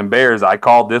 49ers and Bears. I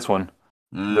called this one.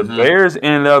 Mm-hmm. The Bears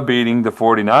ended up beating the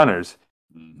 49ers.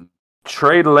 Mm-hmm.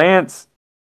 Trey Lance,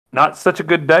 not such a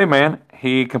good day, man.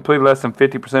 He completed less than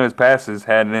 50% of his passes,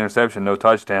 had an interception, no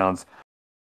touchdowns.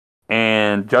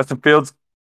 And Justin Fields,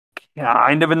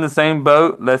 kind of in the same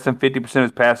boat, less than 50% of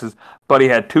his passes, but he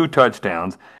had 2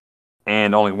 touchdowns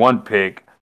and only 1 pick.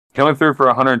 He only threw for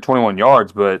 121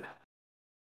 yards, but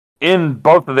in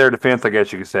both of their defense, I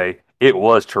guess you could say, it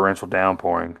was torrential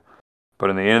downpouring. But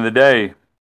in the end of the day,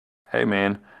 hey,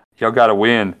 man, y'all got to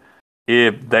win.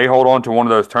 If they hold on to one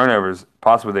of those turnovers,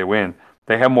 possibly they win.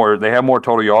 They have more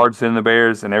total yards than the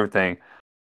Bears and everything.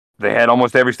 They had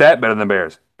almost every stat better than the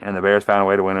Bears, and the Bears found a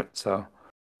way to win it. So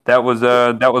that was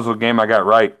a game I got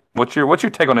right. What's your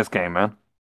take on this game, man?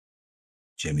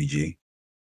 Jimmy G.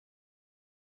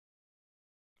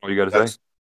 What you got to say?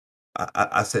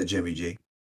 I said Jimmy G.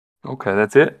 Okay,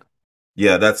 that's it.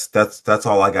 Yeah, that's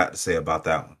all I got to say about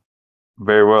that one.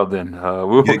 Very well then.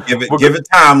 Give it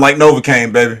time like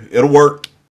Novocaine, baby. It'll work.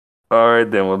 All right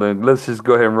then. Well then, let's just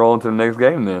go ahead and roll into the next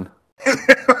game then.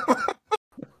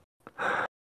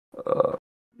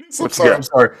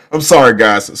 I'm sorry,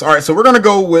 guys. All right, so we're gonna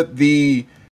go with the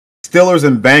Steelers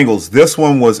and Bengals. This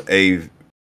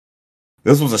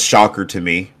was a shocker to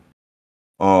me.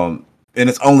 And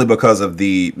it's only because of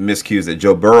the miscues that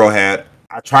Joe Burrow had.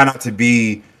 I try not to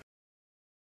be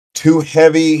too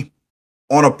heavy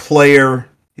on a player.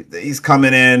 He's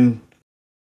coming in.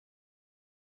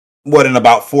 In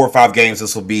about 4 or 5 games,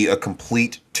 this will be a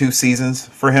complete 2 seasons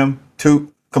for him.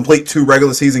 Two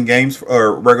regular season games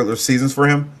or regular seasons for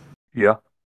him. Yeah.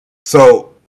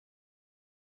 So,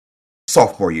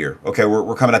 sophomore year. Okay,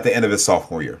 we're coming at the end of his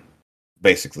sophomore year,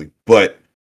 basically. But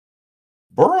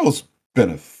Burrow's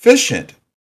been efficient.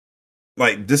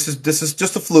 Like this is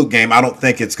just a fluke game. I don't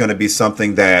think it's going to be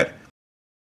something that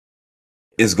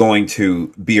is going to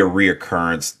be a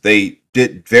reoccurrence. They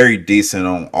did very decent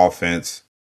on offense,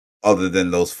 other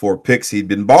than those 4 picks he'd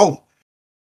been balling.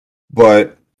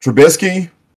 But Trubisky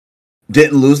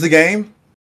didn't lose the game.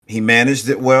 He managed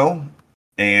it well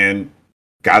and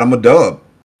got him a dub.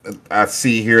 I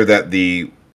see here that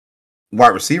the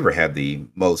wide receiver had the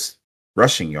most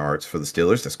rushing yards for the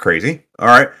Steelers. That's crazy. All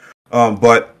right.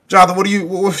 But Jonathan,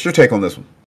 what's your take on this one?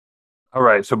 All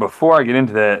right. So before I get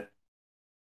into that,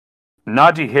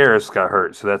 Najee Harris got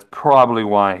hurt, so that's probably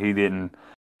why he didn't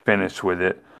finish with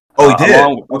it. Oh, he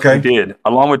did? Okay. He did.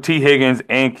 Along with T. Higgins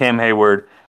and Cam Hayward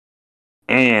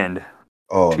and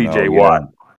T.J. Watt.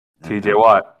 T.J.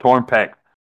 Watt, torn pec.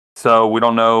 So we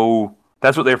don't know.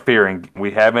 That's what they're fearing.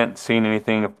 We haven't seen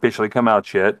anything officially come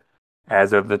out yet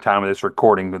as of the time of this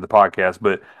recording of the podcast,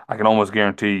 but I can almost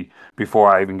guarantee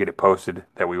before I even get it posted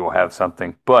that we will have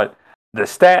something. But the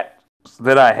stats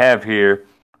that I have here,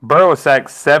 Burrow was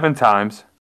sacked 7 times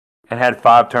and had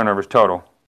 5 turnovers total.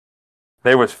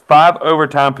 There was 5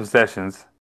 overtime possessions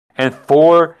and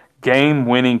 4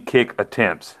 game-winning kick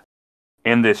attempts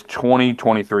in this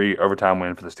 2023 overtime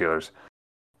win for the Steelers.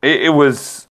 It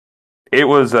was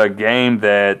a game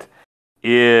that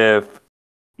if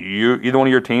either one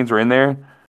of your teams were in there,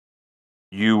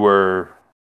 you were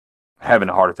having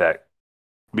a heart attack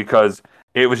because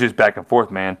it was just back and forth,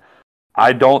 man.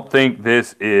 I don't think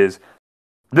this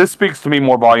speaks to me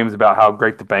more volumes about how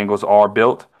great the Bengals are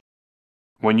built.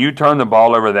 When you turn the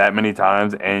ball over that many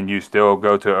times and you still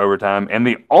go to overtime, and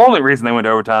the only reason they went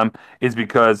to overtime is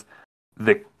because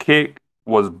the kick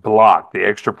was blocked, the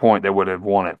extra point that would have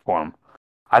won it for them.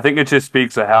 I think it just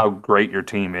speaks to how great your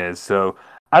team is. So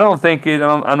I'm not going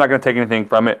to take anything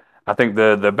from it. I think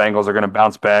the Bengals are going to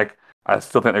bounce back. I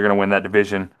still think they're going to win that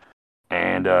division,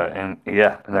 and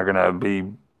they're going to be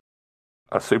maybe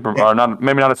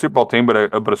not a Super Bowl team, but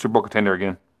a Super Bowl contender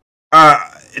again.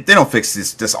 If they don't fix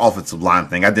this offensive line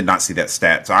thing, I did not see that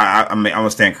stat, so I'm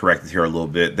gonna stand corrected here a little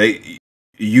bit.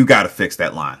 You got to fix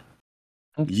that line.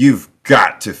 You've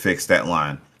got to fix that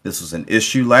line. This was an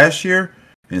issue last year,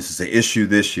 and this is an issue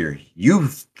this year.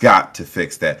 You've got to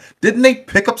fix that. Didn't they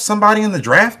pick up somebody in the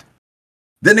draft?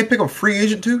 Didn't they pick up a free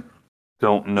agent too?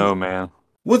 Don't know, man.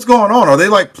 What's going on? Are they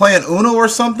like playing Uno or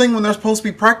something when they're supposed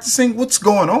to be practicing? What's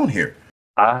going on here?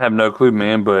 I have no clue,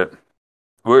 man, but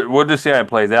we'll just see how it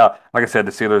plays out. Like I said,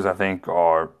 the Steelers,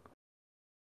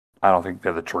 I don't think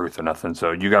they're the truth or nothing.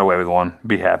 So you got away with one.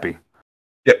 Be happy.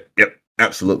 Yep,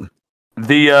 absolutely.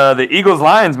 The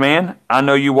Eagles-Lions, man. I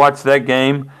know you watched that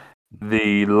game.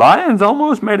 The Lions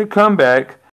almost made a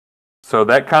comeback. So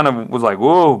that kind of was like,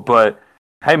 whoa. But,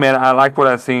 hey, man, I like what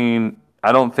I've seen.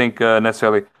 I don't think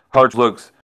necessarily Hurts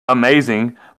looks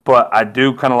amazing, but I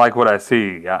do kind of like what I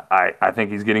see. I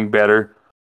think he's getting better.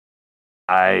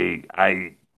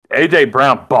 A.J.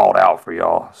 Brown balled out for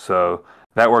y'all. So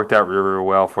that worked out really, really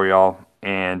well for y'all.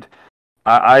 And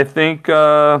I think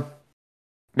y'all's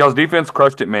defense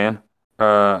crushed it, man.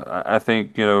 I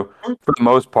think, for the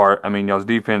most part, y'all's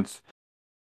defense.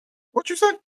 What you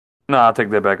said? No, I'll take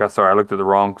that back. I'm sorry. I looked at the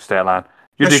wrong stat line.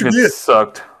 Your defense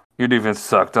sucked. Your defense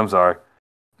sucked. I'm sorry.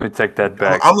 Let me take that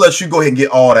back. I'm going to let you go ahead and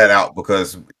get all that out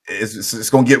because it's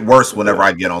going to get worse whenever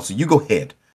I get on. So you go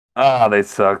ahead. They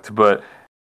sucked. But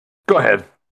go ahead.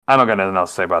 I don't got nothing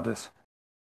else to say about this.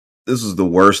 This is the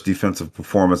worst defensive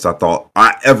performance I thought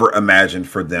I ever imagined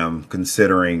for them,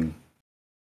 considering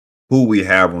who we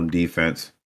have on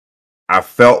defense. I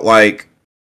felt like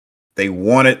they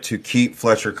wanted to keep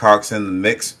Fletcher Cox in the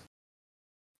mix,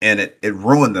 and it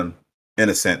ruined them in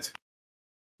a sense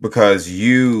because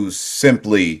you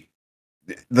simply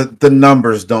the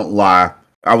numbers don't lie.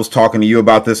 I was talking to you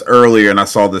about this earlier, and I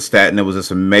saw this stat, and it was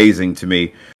just amazing to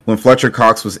me. When Fletcher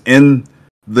Cox was in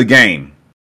the game,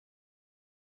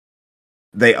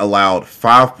 they allowed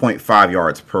 5.5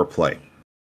 yards per play.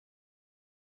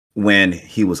 When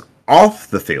he was off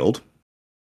the field,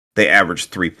 they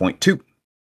averaged 3.2.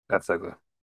 That's ugly.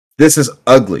 This is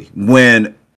ugly.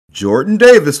 When Jordan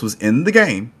Davis was in the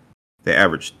game, they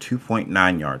averaged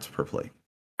 2.9 yards per play.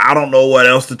 I don't know what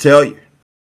else to tell you.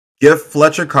 Give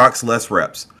Fletcher Cox less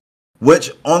reps, which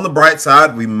on the bright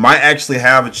side, we might actually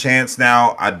have a chance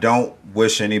now. I don't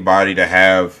wish anybody to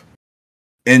have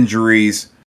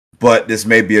injuries, but this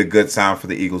may be a good sign for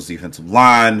the Eagles defensive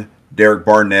line. Derek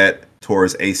Barnett tore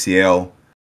his ACL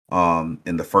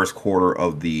in the first quarter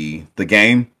of the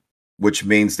game, which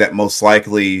means that most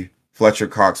likely Fletcher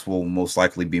Cox will most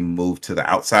likely be moved to the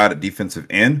outside at defensive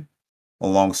end,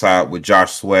 alongside with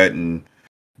Josh Sweat and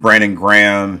Brandon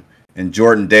Graham, and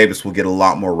Jordan Davis will get a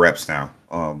lot more reps now.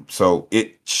 So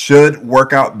it should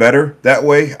work out better that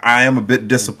way. I am a bit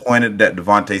disappointed that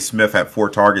Devontae Smith had 4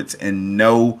 targets and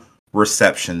no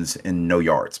receptions and no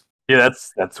yards. Yeah,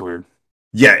 that's weird.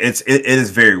 Yeah, it is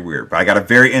very weird. But I got a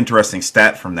very interesting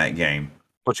stat from that game.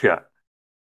 What you got?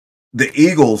 The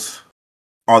Eagles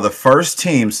are the first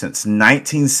team since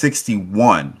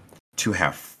 1961 to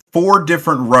have 4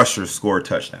 different rushers score a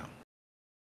touchdown.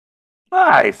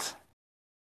 Nice.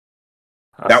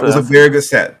 That was a very good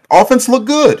stat. Offense looked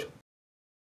good.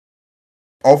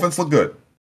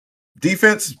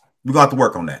 Defense, we got to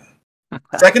work on that.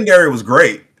 Secondary was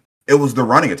great. It was the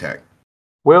running attack.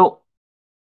 Well,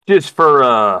 just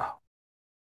for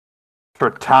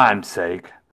time's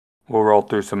sake, we'll roll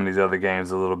through some of these other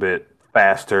games a little bit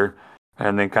faster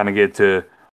and then kind of get to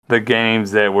the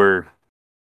games that were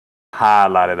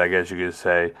highlighted, I guess you could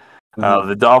say.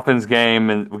 The Dolphins game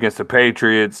against the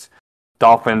Patriots.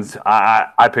 Dolphins,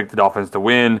 I picked the I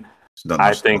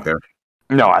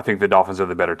think the Dolphins are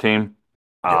the better team.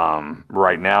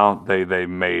 Right now, they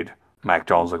made Mac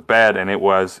Jones look bad, and it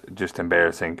was just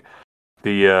embarrassing.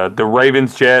 The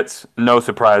Ravens Jets, no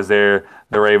surprise there.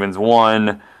 The Ravens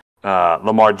won.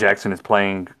 Lamar Jackson is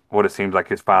playing what it seems like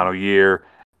his final year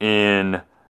in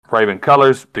Raven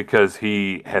colors because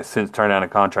he has since turned down a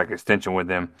contract extension with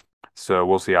them. So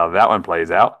we'll see how that one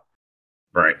plays out.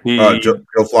 Right. Joe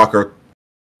Flacco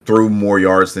threw more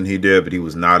yards than he did, but he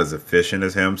was not as efficient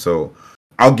as him. So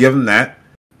I'll give him that.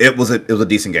 It was a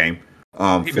decent game.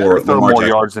 He for throw more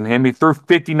yards than him. He threw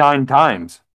 59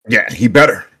 times. Yeah, he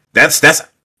better. That's.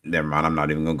 Never mind. I'm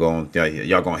not even gonna go on. Yeah,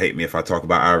 y'all gonna hate me if I talk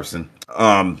about Iverson.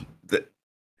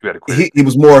 He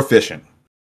was more efficient.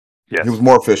 Yes. He was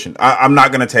more efficient. I'm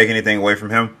not gonna take anything away from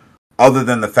him, other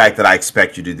than the fact that I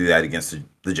expect you to do that against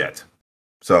the Jets.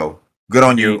 So good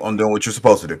on you on doing what you're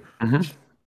supposed to do. Mm-hmm.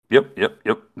 Yep.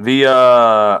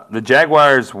 The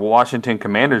Jaguars Washington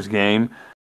Commanders game,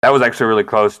 that was actually really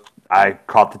close. I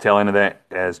caught the tail end of that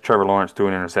as Trevor Lawrence threw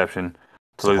an interception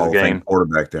to lose the game.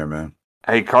 Quarterback there, man.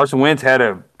 Hey, Carson Wentz had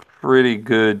a pretty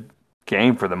good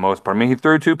game for the most part. I mean, he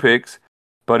threw 2 picks,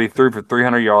 but he threw for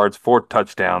 300 yards, 4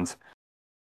 touchdowns.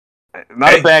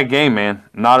 Not a bad game, man.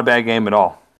 Not a bad game at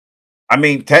all. I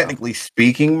mean, technically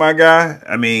speaking, my guy,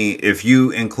 I mean, if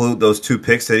you include those 2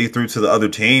 picks that he threw to the other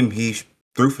team, he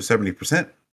threw for 70%.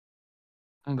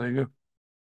 Oh, there you go.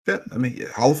 Yeah, I mean,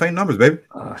 Hall of Fame numbers, baby.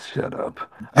 Oh, shut up.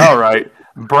 All right.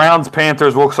 Browns,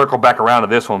 Panthers, we'll circle back around to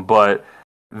this one, but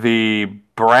the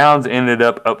Browns ended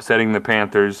up upsetting the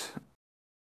Panthers,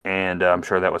 and I'm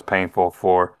sure that was painful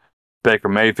for Baker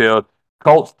Mayfield.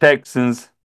 Colts, Texans,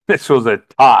 this was a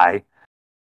tie.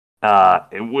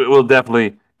 We'll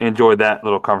definitely enjoy that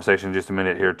little conversation in just a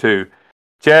minute here, too.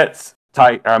 Giants,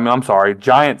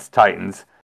 Titans.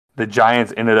 The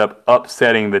Giants ended up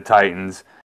upsetting the Titans.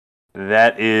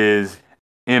 That is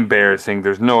embarrassing.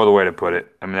 There's no other way to put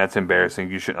it. I mean, that's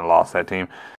embarrassing. You shouldn't have lost that team.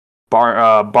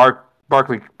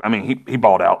 Barkley, I mean, he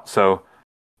balled out. So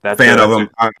that's fan of them.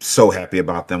 I'm so happy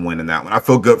about them winning that one. I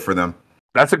feel good for them.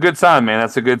 That's a good sign, man.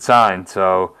 That's a good sign.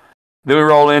 So then we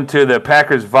roll into the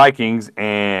Packers-Vikings,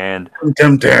 and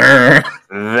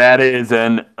that is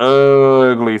an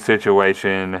ugly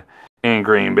situation in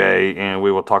Green Bay, and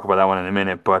we will talk about that one in a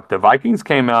minute. But the Vikings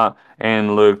came out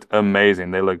and looked amazing.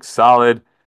 They looked solid.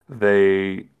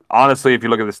 They honestly, if you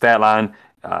look at the stat line,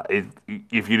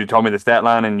 if you'd told me the stat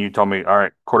line and you told me, all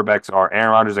right, quarterbacks are Aaron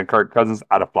Rodgers and Kirk Cousins,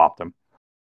 I'd have flopped them.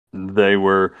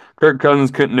 Kirk Cousins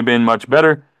couldn't have been much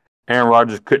better. Aaron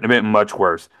Rodgers couldn't have been much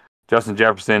worse. Justin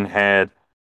Jefferson had,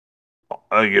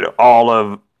 all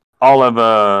of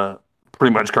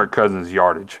pretty much Kirk Cousins'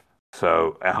 yardage.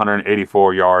 So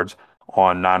 184 yards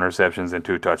on 9 receptions and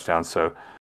 2 touchdowns. So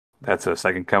that's a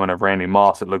second coming of Randy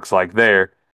Moss, it looks like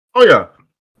there. Oh, yeah.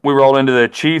 we roll into the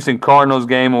Chiefs and Cardinals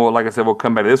game. Well, like I said, we'll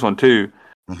come back to this one too.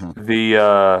 Mm-hmm.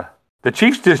 The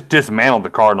Chiefs just dismantled the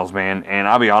Cardinals, man. And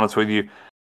I'll be honest with you,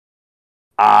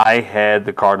 I had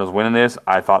the Cardinals winning this.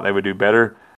 I thought they would do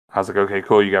better. I was like, okay,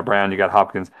 cool. You got Brown, you got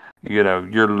Hopkins.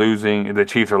 You're losing. The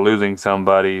Chiefs are losing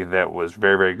somebody that was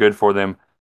very, very good for them.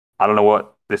 I don't know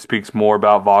what this speaks more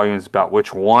about volumes, about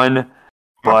which one.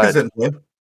 Hopkins But didn't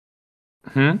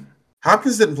play.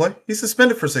 Hopkins didn't play. He's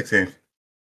suspended for 6 games.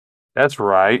 That's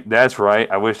right.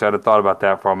 I wish I'd have thought about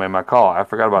that before I made my call. I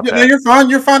forgot about that. Yeah, you're fine.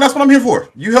 You're fine. That's what I'm here for.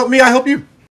 You help me, I help you.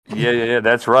 Yeah.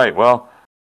 That's right. Well,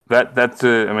 that's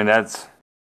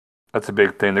a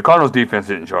big thing. The Cardinals defense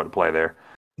didn't show up to play there.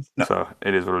 No. So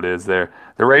it is what it is there.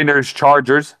 The Raiders,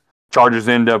 Chargers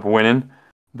end up winning.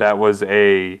 That was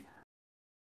the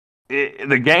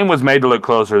game was made to look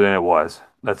closer than it was.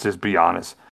 Let's just be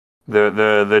honest.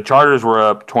 The Chargers were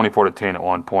up 24-10 at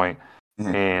one point,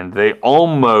 and they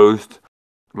almost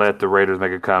let the Raiders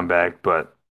make a comeback,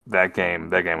 but that game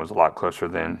was a lot closer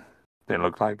than it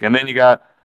looked like. And then you got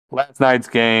last night's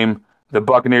game, the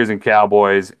Buccaneers and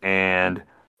Cowboys, and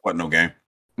no game.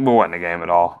 It wasn't a game at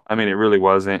all. I mean, it really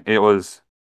wasn't. It was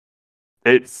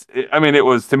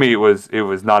to me, it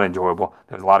was not enjoyable.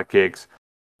 There was a lot of kicks.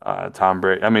 Tom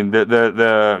Brady. I mean,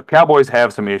 the Cowboys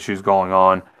have some issues going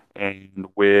on, and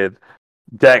with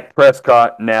Dak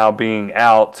Prescott now being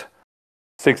out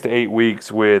 6 to 8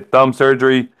 weeks with thumb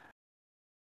surgery,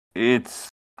 you're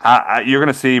going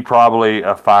to see probably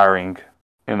a firing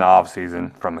in the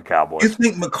offseason from the Cowboys. You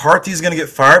think McCarthy's going to get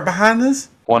fired behind this?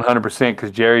 100%,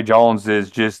 because Jerry Jones is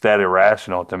just that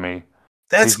irrational to me.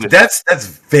 That's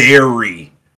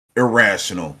very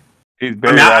irrational. He's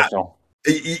very irrational.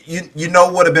 You know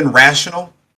what would have been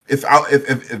rational? If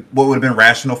what would have been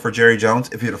rational for Jerry Jones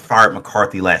if he'd have fired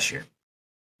McCarthy last year?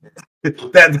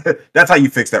 That's how you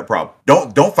fix that problem.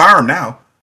 Don't fire him now.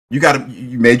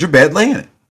 You made your bed, lay in it.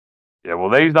 Yeah,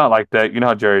 well, he's not like that. You know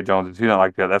how Jerry Jones is. He's not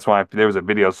like that. That's why there was a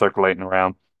video circulating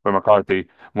around where McCarthy,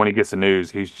 when he gets the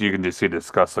news, you can just see the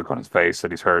disgust look on his face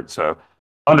that he's hurt. So,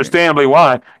 understandably,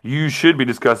 why you should be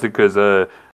disgusted, because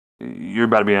you're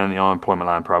about to be on the unemployment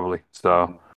line probably.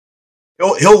 So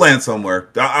he'll land somewhere.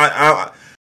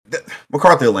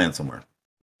 McCarthy will land somewhere.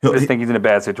 I just think he's in a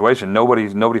bad situation.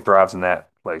 Nobody thrives in that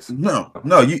place. No,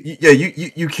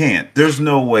 you can't. There's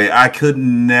no way. I could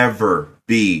never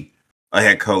be a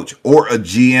head coach or a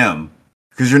GM,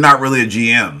 because you're not really a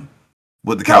GM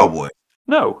with the Cowboys.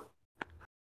 No.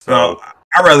 So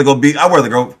I'd rather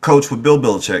go coach with Bill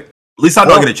Belichick. At least I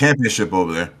know I get a championship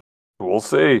over there. We'll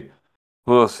see.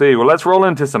 Well, let's roll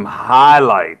into some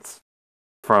highlights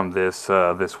from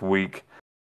this week.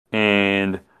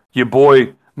 And your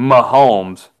boy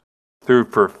Mahomes threw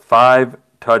for 5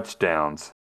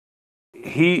 touchdowns.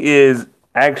 He is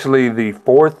actually the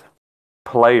 4th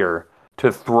player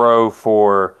to throw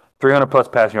for 300-plus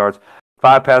passing yards,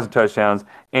 5 passing touchdowns,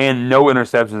 and no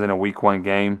interceptions in a Week 1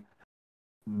 game.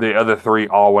 The other 3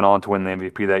 all went on to win the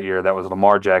MVP that year. That was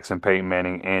Lamar Jackson, Peyton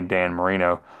Manning, and Dan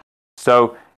Marino.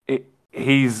 So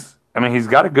he's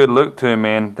got a good look to him,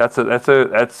 man.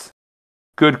 That's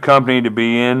good company to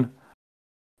be in.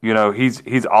 You know, he's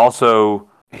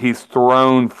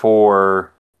thrown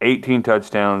for 18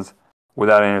 touchdowns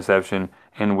without an interception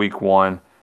in Week 1.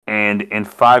 And in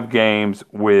 5 games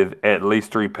with at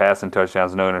least 3 passing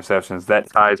touchdowns, no interceptions,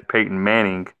 that ties Peyton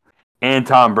Manning and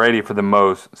Tom Brady for the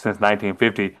most since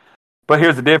 1950. But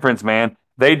here's the difference, man.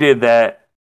 They did that,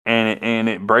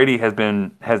 and Brady has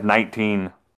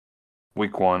 19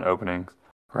 Week 1 openings,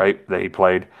 right, that he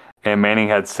played, and Manning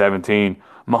had 17.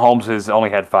 Mahomes has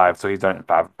only had 5, so he's done it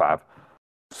 5-5.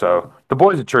 So the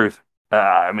boy's the truth.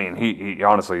 He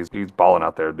honestly he's balling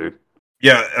out there, dude.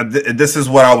 Yeah, this is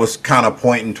what I was kind of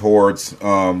pointing towards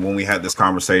when we had this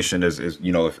conversation. Is if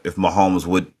Mahomes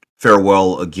would fare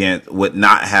well with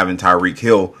not having Tyreek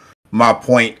Hill. My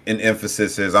point and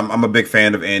emphasis is I'm a big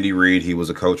fan of Andy Reid. He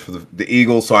was a coach for the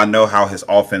Eagles, so I know how his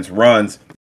offense runs.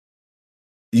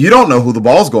 You don't know who the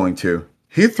ball's going to.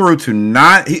 He threw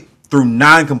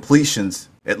 9 completions,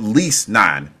 at least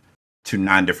 9, to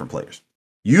 9 different players.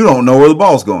 You don't know where the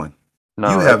ball's going.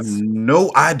 No, you have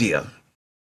no idea.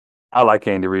 I like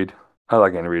Andy Reid.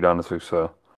 Honestly.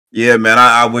 So yeah, man,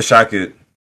 I wish I could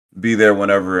be there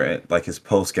whenever at like his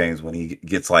post games when he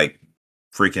gets like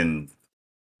freaking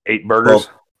 8 burgers.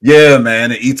 Yeah,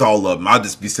 man, it eats all of them. I'll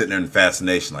just be sitting there in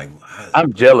fascination, like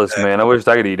I'm jealous, man. I wish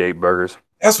I could eat 8 burgers.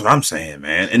 That's what I'm saying,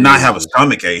 man, and not have a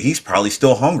stomach ache. He's probably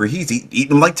still hungry. He's eating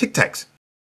them like Tic Tacs.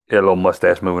 Yeah, a little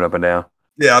mustache moving up and down.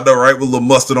 Yeah, I know, right? With a little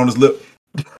mustard on his lip.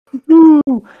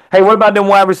 Hey, what about them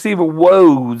wide receiver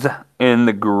woes in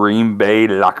the Green Bay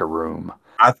locker room?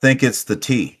 I think it's the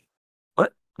T.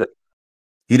 What?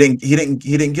 He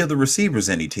didn't give the receivers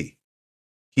any T.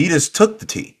 He just took the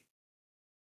T.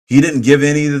 He didn't give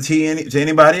any of the T to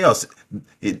anybody else.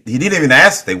 He didn't even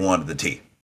ask if they wanted the T.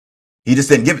 He just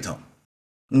didn't give it to them.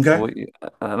 Okay. Well,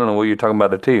 I don't know what you're talking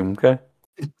about the team, okay?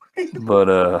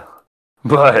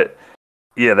 but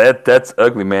yeah, that's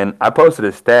ugly, man. I posted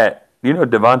a stat. You know,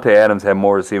 Devontae Adams had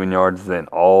more receiving yards than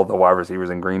all the wide receivers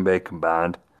in Green Bay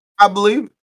combined. I believe.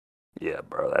 Yeah,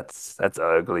 bro, that's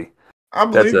ugly. I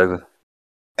believe. That's ugly.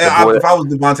 And if I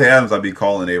was Devontae Adams, I'd be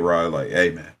calling A-Rod like,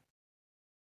 "Hey, man,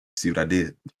 see what I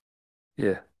did."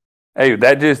 Yeah. Hey,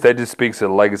 that just speaks of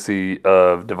the legacy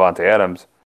of Devontae Adams.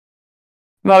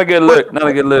 Not a good look. Not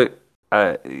a good look.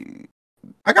 I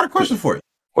got a question for you.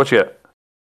 What you got?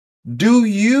 Do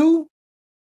you,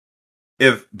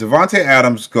 if Devontae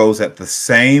Adams goes at the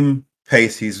same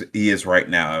pace he is right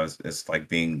now as like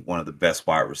being one of the best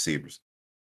wide receivers,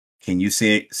 can you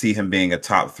see him being a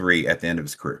top 3 at the end of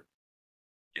his career?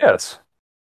 Yes.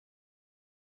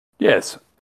 Yes.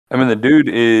 I mean, the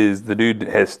dude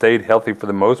has stayed healthy for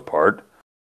the most part.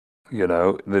 You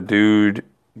know, the dude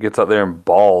gets out there and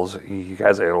balls. He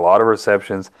has a lot of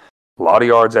receptions, a lot of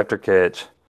yards after catch.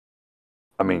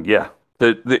 I mean, yeah,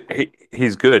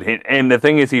 he's good. And the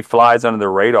thing is, he flies under the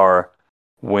radar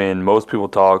when most people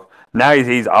talk. Now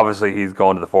he's obviously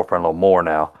going to the forefront a little more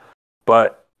now.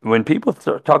 But when people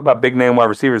talk about big name wide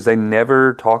receivers, they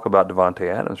never talk about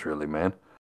Devontae Adams, really, man.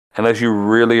 Unless you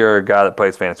really are a guy that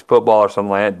plays fantasy football or something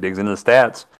like that, digs into the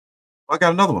stats. I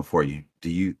got another one for you. Do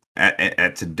you,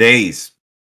 at today's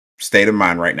state of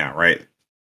mind right now, right?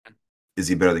 Is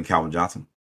he better than Calvin Johnson?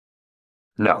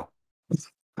 No.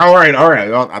 All right.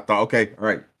 I thought, okay, all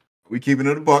right. We keeping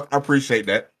it a buck. I appreciate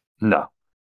that. No,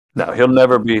 he'll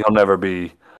never be.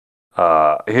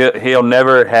 He'll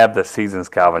never have the seasons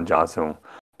Calvin Johnson.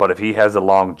 But if he has the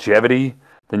longevity,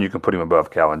 then you can put him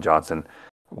above Calvin Johnson.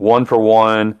 1 for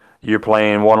 1, you're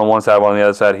playing one on one side, one on the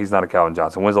other side. He's not a Calvin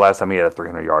Johnson. When's the last time he had a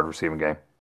 300-yard receiving game?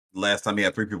 Last time he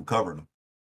had 3 people covering him.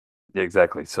 Yeah,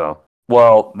 exactly. So,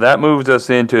 well, that moves us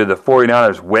into the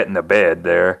 49ers wetting the bed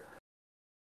there.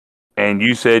 And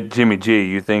you said Jimmy G.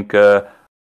 You think what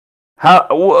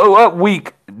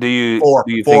week do you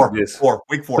think this?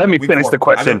 Week 4. Let me finish the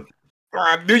question.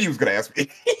 I knew you was gonna ask me.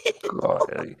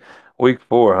 Week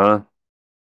 4, huh?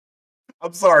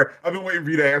 I'm sorry. I've been waiting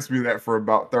for you to ask me that for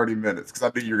about 30 minutes because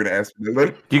I knew you were going to ask me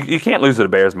that. You can't lose to the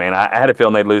Bears, man. I had a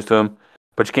feeling they'd lose to them,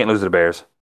 but you can't lose to the Bears.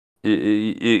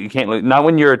 You can't lose. Not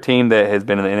when you're a team that has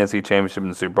been in the NFC Championship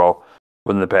and the Super Bowl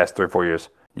within the past 3 or 4 years.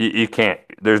 You can't.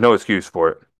 There's no excuse for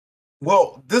it.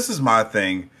 Well, this is my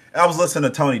thing. I was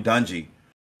listening to Tony Dungy.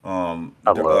 I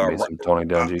love me some Tony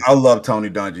Dungy. I love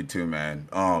Tony Dungy too, man.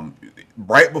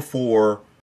 Right before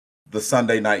the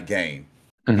Sunday night game,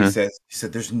 he said,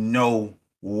 "There's no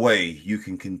way you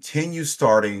can continue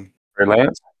starting Trey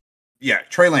Lance." Yeah,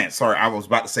 Trey Lance. Sorry, I was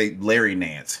about to say Larry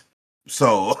Nance.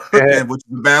 So, which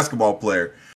is a basketball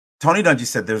player. Tony Dungy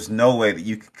said, "There's no way that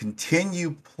you can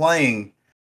continue playing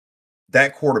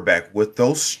that quarterback with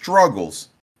those struggles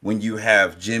when you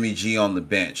have Jimmy G on the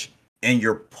bench, and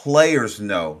your players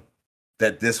know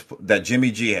that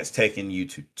Jimmy G has taken you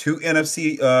to 2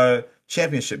 NFC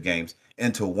championship games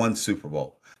and to 1 Super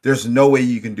Bowl." There's no way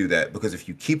you can do that because if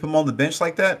you keep him on the bench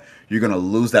like that, you're going to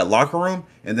lose that locker room,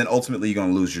 and then ultimately you're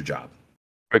going to lose your job.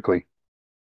 Quickly.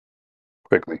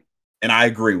 And I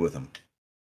agree with him.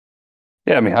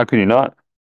 Yeah, I mean, how can you not?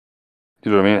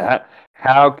 You know what I mean?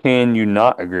 How can you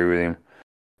not agree with him?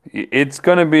 It's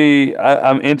going to be...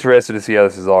 I'm interested to see how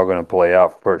this is all going to play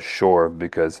out for sure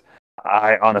because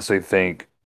I honestly think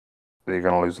they're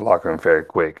going to lose the locker room very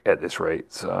quick at this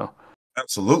rate. So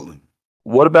absolutely.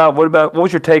 What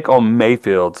was your take on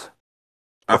Mayfield's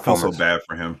I feel so bad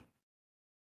for him.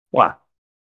 Why?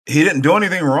 He didn't do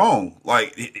anything wrong.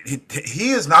 Like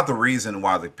he is not the reason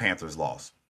why the Panthers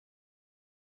lost.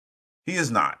 He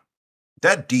is not.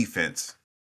 That defense,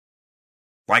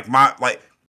 what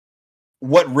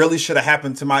really should have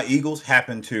happened to my Eagles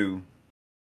happened to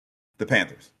the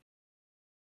Panthers.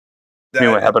 You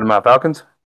mean what happened to my Falcons?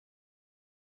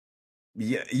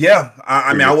 Yeah.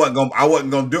 I mean, I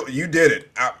wasn't gonna do it. You did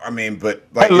it. But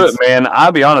hey, look, man.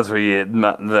 I'll be honest with you.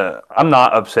 I'm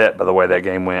not upset by the way that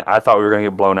game went. I thought we were gonna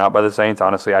get blown out by the Saints.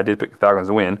 Honestly, I did pick the Falcons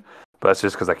to win, but that's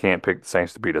just because I can't pick the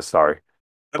Saints to beat us. Sorry,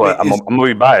 but I'm gonna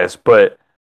be biased. But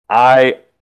I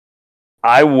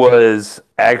was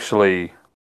actually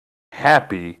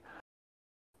happy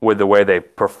with the way they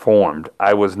performed.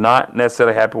 I was not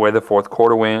necessarily happy with the way the fourth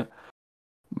quarter went.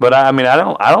 But I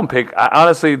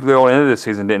honestly, going into this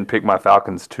season, didn't pick my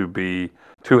Falcons to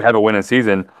have a winning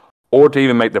season or to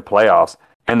even make the playoffs.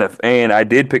 And I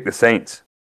did pick the Saints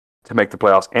to make the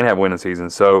playoffs and have a winning season.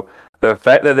 So the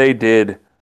fact that they did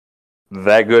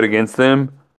that good against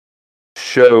them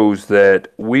shows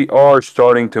that we are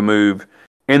starting to move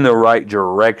in the right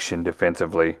direction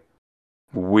defensively.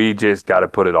 We just got to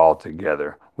put it all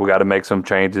together. We got to make some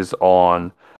changes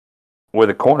on with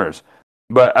the corners.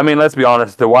 But I mean, let's be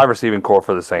honest, the wide receiving core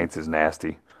for the Saints is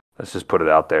nasty. Let's just put it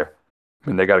out there. I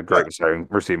mean, they got a great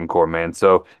receiving core, man.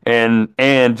 So and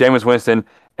Jameis Winston,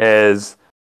 as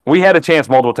we had a chance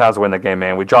multiple times to win that game,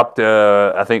 man. We dropped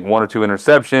I think 1 or 2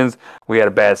 interceptions. We had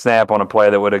a bad snap on a play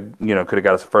that would have, could have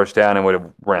got us a first down and would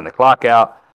have ran the clock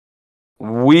out.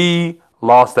 We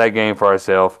lost that game for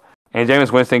ourselves. And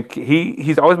Jameis Winston,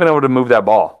 he's always been able to move that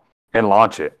ball and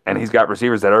launch it. And he's got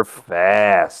receivers that are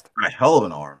fast. A hell of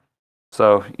an arm.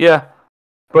 So, yeah.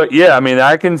 But, yeah, I mean,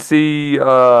 I can see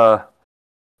the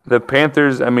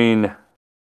Panthers. I mean,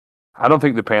 I don't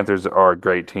think the Panthers are a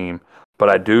great team. But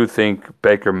I do think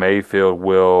Baker Mayfield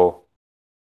will.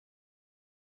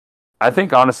 I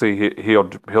think, honestly, he'll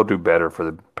do better for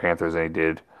the Panthers than he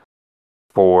did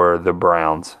for the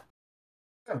Browns.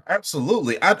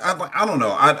 Absolutely. I don't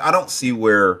know. I don't see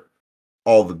where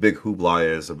all the big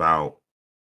hoopla is about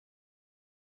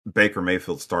Baker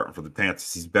Mayfield starting for the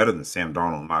Panthers. He's better than Sam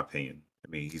Darnold, in my opinion. I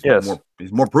mean,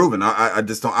 he's more proven. I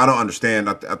just don't understand.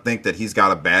 I think that he's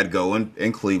got a bad going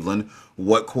in Cleveland.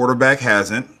 What quarterback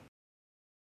hasn't?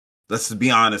 Let's just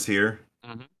be honest here.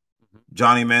 Mm-hmm.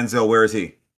 Johnny Manziel, where is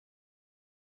he?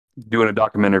 Doing a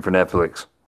documentary for Netflix.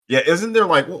 Yeah, isn't there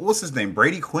what's his name?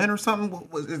 Brady Quinn or something?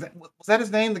 Was that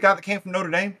his name? The guy that came from Notre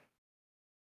Dame?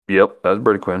 Yep, that was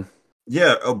Brady Quinn.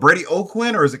 Yeah, Brady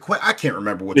O'Quinn, or is it Quinn? I can't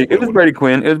remember which. It was Brady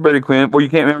Quinn. It was Brady Quinn. Well, you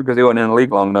can't remember because he wasn't in the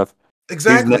league long enough.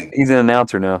 Exactly. He's an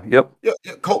announcer now. Yep. Yeah,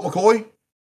 Colt McCoy.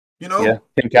 Yeah.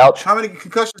 Tim Couch. How many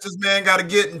concussions this man got to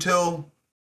get until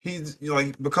he's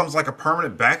he becomes like a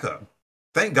permanent backup?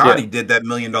 Thank God he did that $1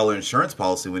 million insurance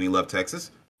policy when he left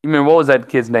Texas. You mean, what was that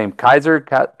kid's name? Kaiser?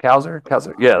 Yeah,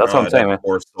 that's what I'm saying, man.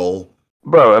 Poor soul.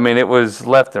 Bro, I mean, it was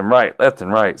left and right.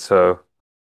 So,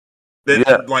 then,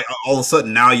 all of a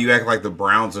sudden, now you act like the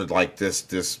Browns are like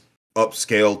this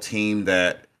upscale team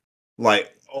that,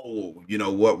 oh, you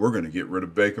know what? We're going to get rid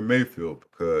of Baker Mayfield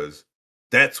because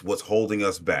that's what's holding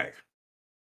us back.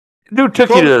 Dude took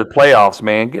you to the playoffs,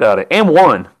 man. Get out of here. And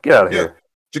won. Get out of here.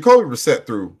 Jacoby Brissett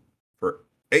threw for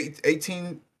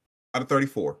 18 out of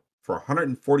 34. For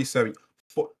 147.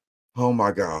 Oh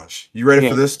my gosh. You ready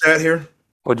for this stat here?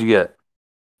 What'd you get?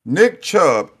 Nick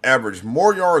Chubb averaged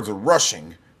more yards of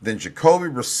rushing than Jacoby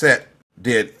Brissett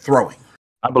did throwing.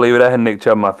 I believe it. I had Nick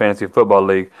Chubb in my fantasy football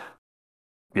league.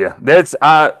 Yeah.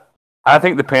 I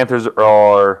think the Panthers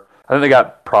I think they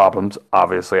got problems,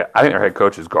 obviously. I think their head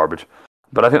coach is garbage.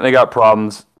 But I think they got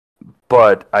problems.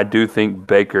 But I do think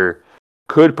Baker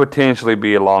could potentially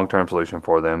be a long-term solution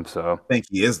for them. So I think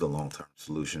he is the long-term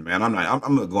solution, man. I'm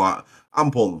gonna go out.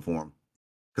 I'm pulling for him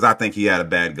because I think he had a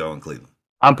bad go in Cleveland.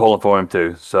 I'm pulling for him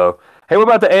too. So hey, what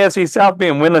about the AFC South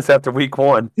being winless after week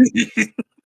 1?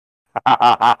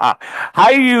 How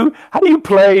do you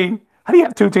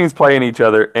have two teams playing each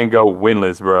other and go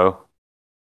winless, bro?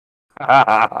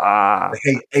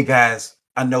 hey guys,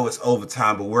 I know it's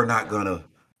overtime, but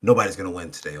nobody's gonna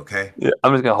win today, okay? Yeah,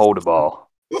 I'm just gonna hold the ball.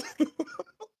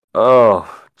 Oh,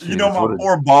 geez,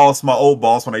 my old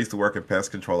boss, when I used to work at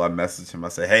pest control, I messaged him. I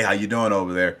said, "Hey, how you doing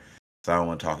over there?" So I don't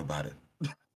want to talk about it.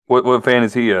 What fan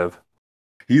is he of?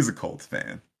 He's a Colts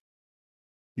fan.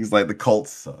 He's like, the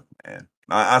Colts suck, man.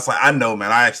 I was like, I know,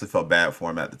 man. I actually felt bad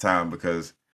for him at the time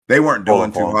because they weren't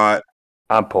doing too hot.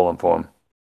 I'm pulling for him.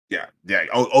 Yeah.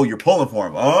 Oh, you're pulling for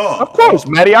him. Oh, of course,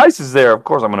 Matty Ice is there. Of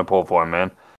course, I'm going to pull for him,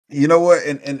 man. You know what?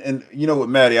 And you know what,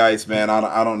 Matty Ice, man.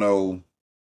 I don't know.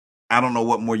 I don't know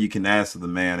what more you can ask of the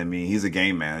man. I mean, he's a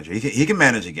game manager. He can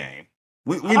manage a game.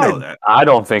 We know that. I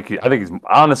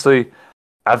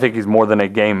think he's more than a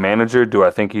game manager. Do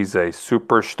I think he's a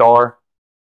superstar?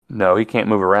 No, he can't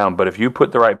move around. But if you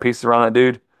put the right pieces around that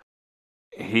dude,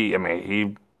 he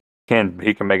can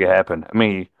make it happen. I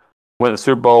mean, he went to the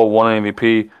Super Bowl, won an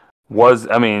MVP.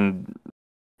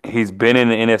 He's been in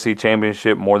the NFC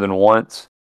Championship more than once.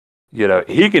 You know,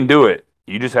 he can do it.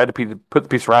 You just had to put the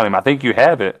piece around him. I think you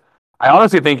have it. I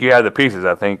honestly think you have the pieces.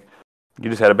 I think you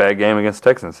just had a bad game against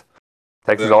Texans.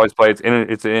 Texans always play. It's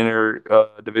an inter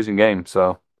division game.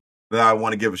 So I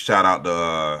want to give a shout out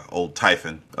to old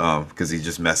Typhon because he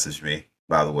just messaged me,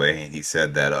 by the way, and he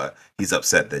said that he's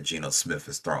upset that Geno Smith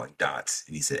is throwing dots,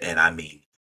 and he said, and I mean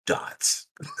dots.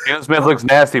 Geno Smith looks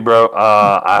nasty, bro.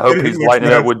 I hope he's lighting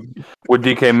it up with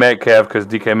DK Metcalf because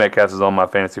DK Metcalf is on my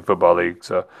fantasy football league.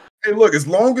 So hey, look, as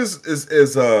long as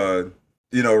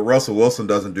Russell Wilson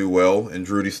doesn't do well and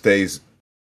Drudy stays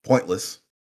pointless,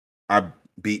 I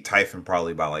beat Typhon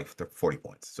probably by like 40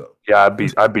 points. So Yeah,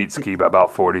 I beat Ski by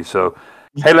about 40. So,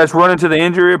 hey, let's run into the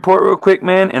injury report real quick,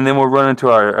 man, and then we'll run into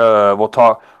our we'll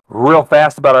talk real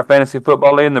fast about our fantasy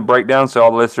football league and the breakdown, so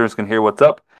all the listeners can hear what's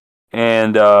up,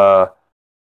 and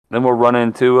then we'll run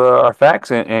into our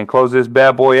facts and close this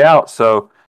bad boy out. So,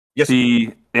 yes,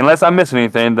 unless I'm missing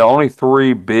anything, the only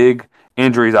 3 big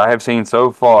injuries I have seen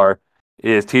so far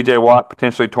is T.J. Watt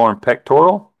potentially torn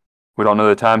pectoral. We don't know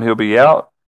the time he'll be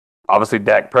out. Obviously,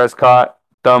 Dak Prescott,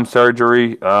 thumb surgery.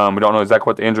 We don't know exactly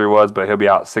what the injury was, but he'll be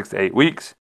out 6 to 8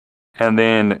 weeks. And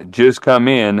then just come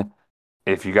in,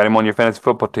 if you got him on your fantasy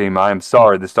football team, I am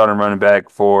sorry, the starting running back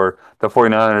for the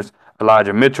 49ers,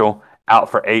 Elijah Mitchell, out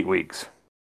for 8 weeks.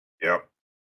 Yep.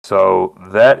 So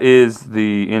that is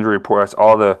the injury report. That's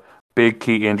all the big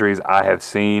key injuries I have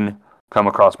seen come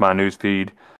across my news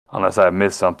feed, unless I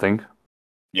missed something.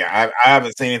 Yeah, I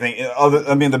haven't seen anything.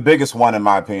 The biggest one, in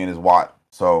my opinion, is Watt.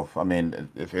 So, I mean,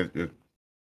 if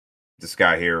this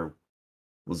guy here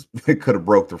could have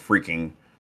broke the freaking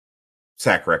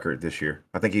sack record this year.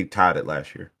 I think he tied it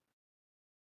last year.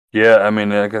 Yeah, I mean,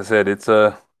 like I said, it's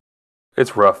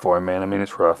rough for him, man. I mean,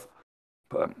 it's rough.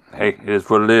 But, hey, it is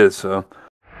what it is, so.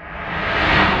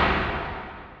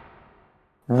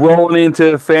 Rolling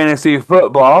into fantasy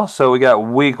football. So we got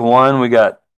week 1. We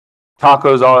got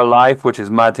Tacos All Our Life, which is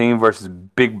my team, versus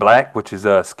Big Black, which is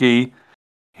Ski.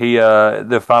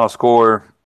 The final score,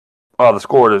 the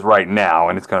score is right now,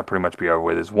 and it's going to pretty much be over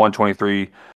with. It's 123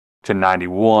 to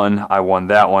 91. I won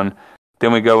that one.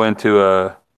 Then we go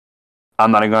into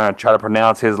I'm not even going to try to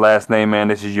pronounce his last name, man.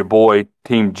 This is your boy,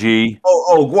 Team G.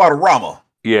 Guadarrama.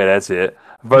 Yeah, that's it.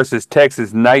 Versus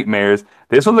Texas Nightmares.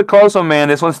 This one's a close one, man.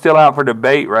 This one's still out for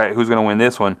debate, right? Who's going to win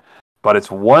this one? But it's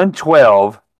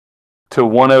 112 to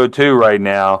 102 right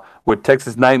now, with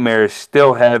Texas Nightmares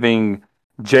still having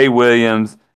Jay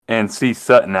Williams and C.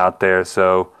 Sutton out there.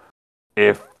 So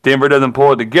if Denver doesn't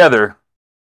pull it together,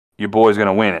 your boy's going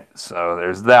to win it. So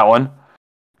there's that one.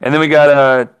 And then we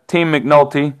got Team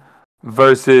McNulty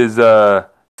versus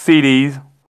CDs.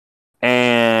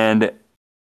 And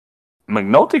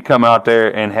McNulty come out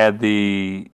there and had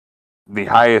the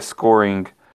highest scoring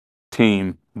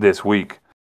team this week.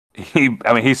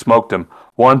 He smoked them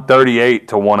 138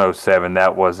 to 107.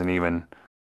 That wasn't even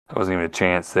a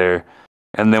chance there.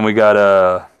 And then we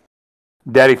got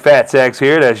Daddy Fat Sacks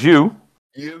here. That's you.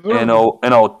 And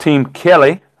old Team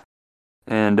Kelly.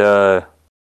 And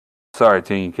sorry,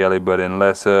 Team Kelly, but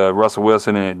unless Russell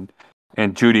Wilson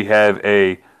and Judy have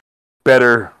a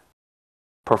better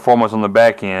performance on the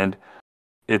back end,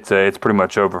 it's pretty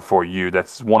much over for you.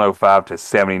 That's 105 to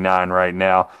 79 right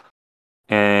now.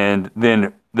 And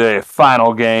then the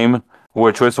final game,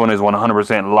 which this one is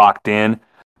 100% locked in,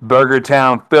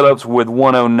 Burgertown Phillips with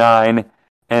 109,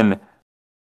 and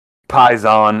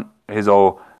Paisan, his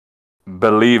old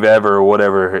Believe Ever or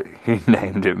whatever he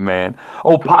named it, man.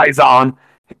 Oh, Paisan,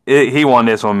 he won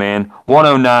this one, man.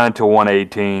 109 to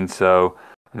 118. So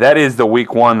that is the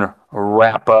week 1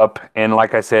 wrap up. And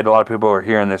like I said, a lot of people are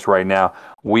hearing this right now.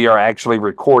 We are actually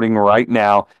recording right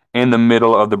now in the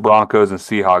middle of the Broncos and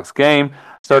Seahawks game.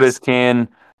 So this can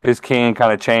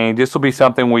kind of change. This will be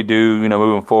something we do,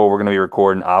 moving forward. We're going to be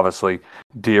recording, obviously,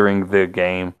 during the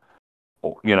game,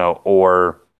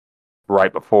 or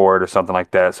right before it or something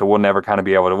like that. So we'll never kind of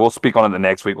be able to. We'll speak on it the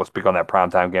next week. We'll speak on that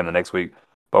primetime game the next week.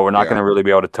 But we're not going to really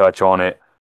be able to touch on it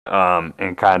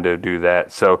and kind of do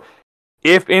that. So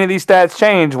if any of these stats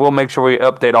change, we'll make sure we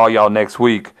update all y'all next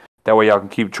week. That way y'all can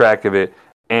keep track of it.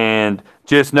 And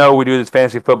just know we do this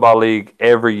fantasy football league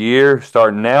every year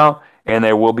starting now, and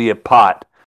there will be a pot.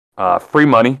 Free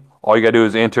money. All you got to do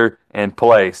is enter and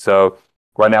play. So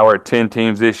right now we're at 10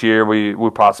 teams this year.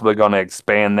 We're possibly going to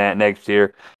expand that next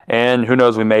year. And who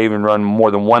knows, we may even run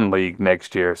more than one league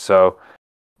next year. So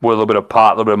with a little bit of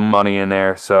pot, a little bit of money in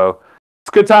there. So it's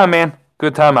a good time, man.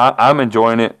 Good time. I'm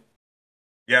enjoying it.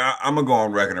 Yeah, I'm going to go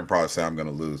on record and probably say I'm going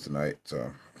to lose tonight.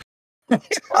 So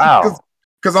wow.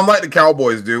 Because I'm like the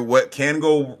Cowboys do. What can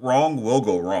go wrong will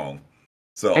go wrong.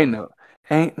 So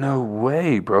Ain't no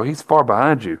way, bro. He's far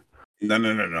behind you. No. I'm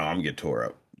gonna get tore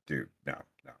up, dude. No.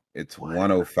 It's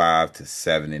 105 to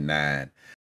 79.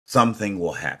 Something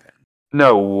will happen.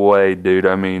 No way, dude.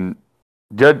 I mean,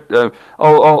 Judy's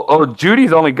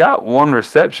only got 1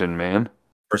 reception, man,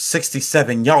 for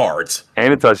 67 yards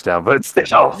and a touchdown. But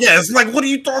still, yeah, it's like, what are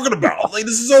you talking about? Like,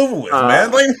 this is over with,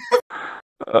 man. Like,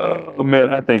 oh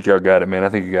man, I think y'all got it, man. I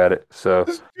think you got it. So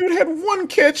this dude had 1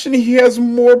 catch and he has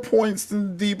more points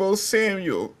than Deebo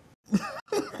Samuel.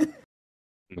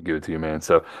 I'll give it to you, man.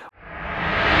 So,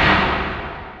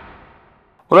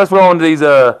 well, let's roll into these.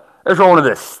 Let's roll into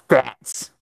the stats.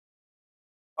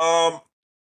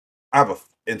 I have a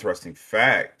interesting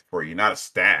fact for you, not a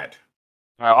stat.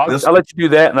 All right, This, I'll let you do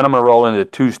that, and then I'm going to roll into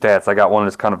two stats. I got one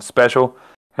that's kind of special,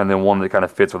 and then one that kind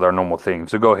of fits with our normal theme.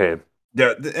 So go ahead.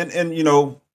 yeah,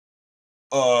 and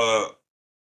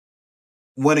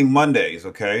winning Mondays.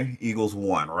 Okay, Eagles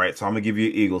won, right? So I'm gonna give you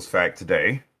an Eagles fact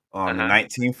today. In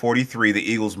 1943, the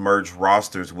Eagles merged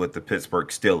rosters with the Pittsburgh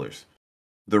Steelers.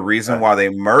 The reason why they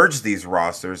merged these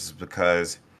rosters is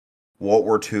because World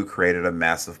War II created a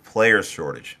massive player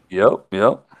shortage. Yep.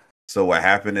 So what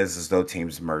happened is though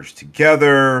teams merged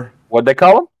together. What'd they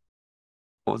call them?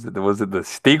 Was it the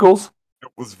Steagles?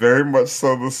 It was very much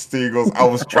so the Steagles. I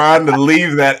was trying to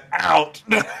leave that out.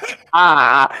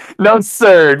 No,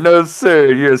 sir.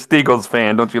 You're a Steagles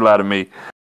fan. Don't you lie to me.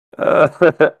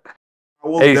 I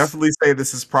will definitely say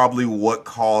this is probably what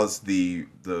caused the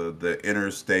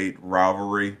interstate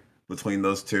rivalry between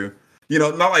those two.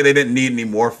 Not like they didn't need any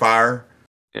more fire.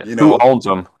 Yeah. Who owns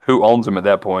them? Who owns them at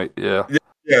that point? Yeah.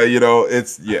 Yeah,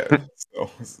 it's So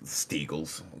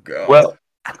Steagles. Oh, God. Well,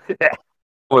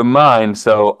 with mine,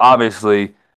 so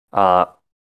obviously,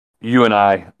 you and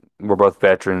I were both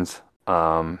veterans,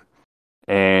 and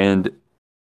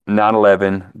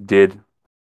 9/11 did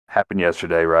happen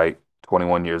yesterday, right?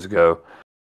 21 years ago.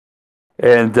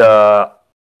 And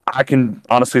I can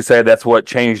honestly say that's what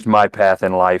changed my path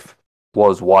in life,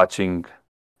 was watching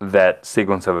that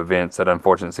sequence of events, that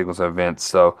unfortunate sequence of events.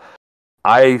 So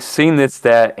I seen this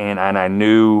stat, and I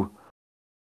knew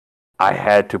I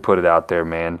had to put it out there,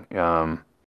 man,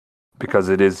 because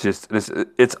it is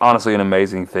it's honestly an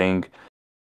amazing thing,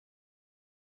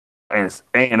 and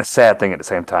a sad thing at the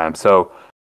same time. So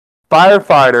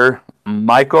firefighter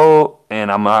Michael,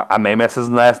 and I may mess his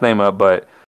last name up, but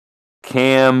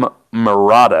Cam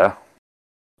Murata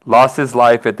lost his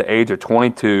life at the age of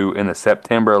 22 in the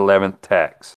September 11th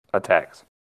attacks.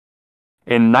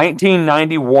 In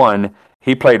 1991,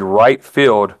 he played right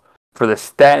field for the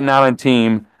Staten Island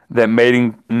team that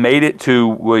made it to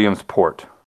Williamsport.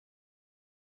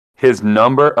 His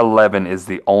number 11 is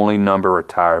the only number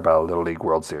retired by the Little League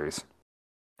World Series.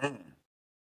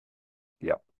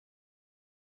 Yep.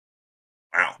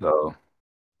 Wow. So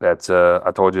that's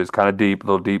I told you it's kind of deep, a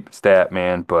little deep stat,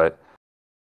 man, but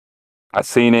I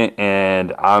seen it,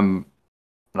 and I'm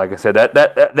like I said,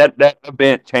 that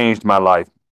event changed my life,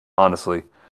 honestly.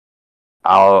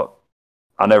 I'll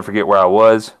never forget where I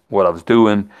was, what I was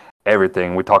doing,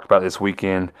 everything. We talked about this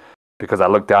weekend because I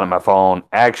looked down at my phone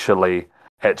actually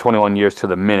at 21 years to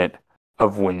the minute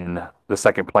of when the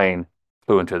second plane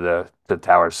flew into the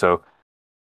towers. So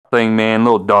thing, man, a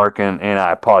little dark, and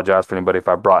I apologize for anybody if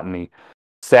I brought any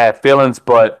sad feelings,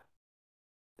 but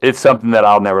it's something that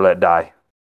I'll never let die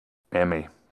in me.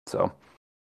 So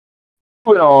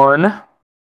moving on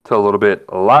to a little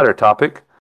bit lighter topic.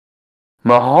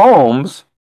 Mahomes,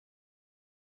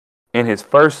 in his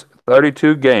first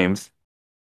 32 games,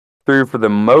 threw for the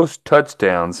most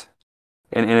touchdowns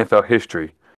in NFL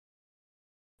history.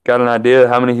 Got an idea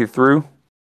how many he threw?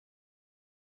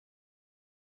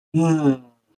 Oh,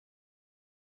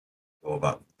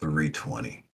 about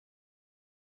 320.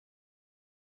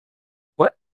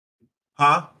 What?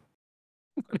 Huh?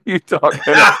 What are you talking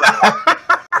about?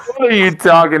 What are you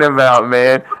talking about,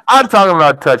 man? I'm talking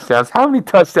about touchdowns. How many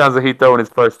touchdowns did he throw in his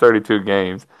first 32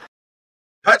 games?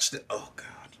 Touchdown. Oh, God.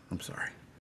 I'm sorry.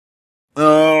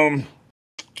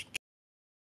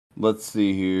 Let's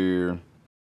see here.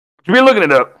 You be looking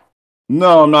it up.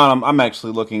 No, I'm not. I'm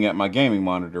actually looking at my gaming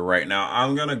monitor right now.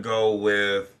 I'm gonna go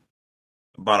with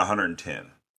about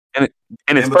 110. In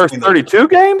his first 32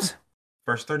 games?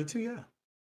 First 32, yeah.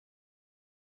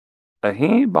 He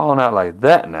ain't balling out like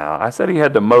that now. I said he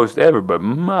had the most ever, but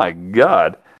my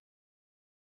God.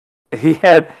 He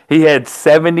had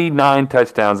 79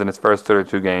 touchdowns in his first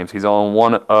 32 games. He's on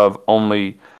one of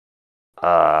only,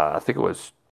 I think it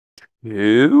was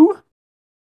 2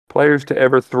 players to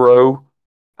ever throw.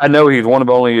 I know he's one of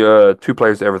only 2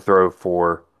 players to ever throw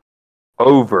for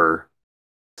over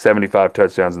 75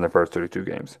 touchdowns in their first 32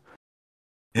 games.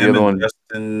 Him and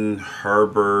Justin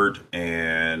Herbert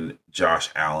and Josh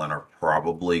Allen are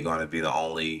probably going to be the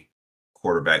only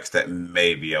quarterbacks that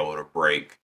may be able to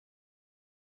break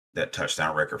that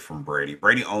touchdown record from Brady.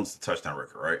 Brady owns the touchdown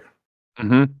record, right?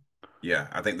 Mm-hmm. Yeah,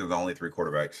 I think they're the only 3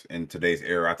 quarterbacks in today's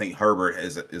era. I think Herbert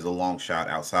is a long shot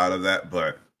outside of that,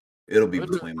 but it'll be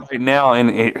between them. Right now,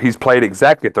 and he's played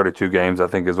exactly 32 games, I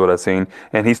think is what I've seen,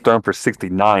 and he's thrown for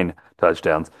 69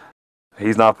 touchdowns.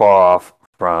 He's not far off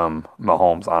from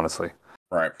Mahomes, honestly.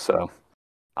 Right. So,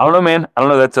 I don't know, man. I don't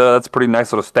know. That's a pretty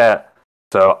nice little stat.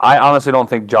 So, I honestly don't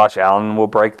think Josh Allen will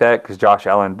break that because Josh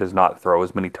Allen does not throw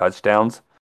as many touchdowns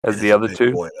as the other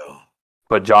 2. Boy,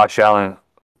 but Josh Allen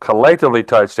collectively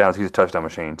touchdowns. He's a touchdown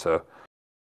machine. So,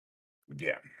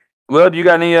 Yeah. well, do you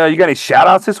got any shout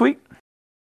outs this week?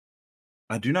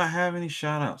 I do not have any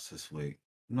shout outs this week.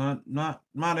 Not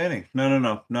any.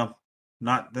 No.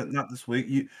 Not this week.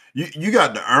 You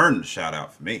got to earn the shout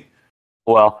out for me.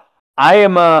 Well, I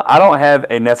don't have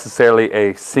necessarily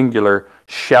a singular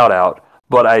shout out,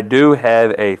 but I do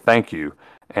have a thank you.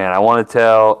 And I want to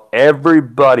tell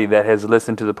everybody that has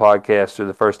listened to the podcast through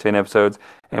the first 10 episodes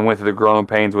and went through the growing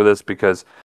pains with us, because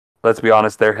let's be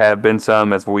honest, there have been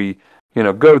some as we,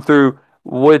 go through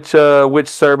which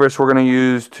service we're going to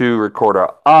use to record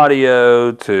our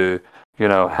audio, to,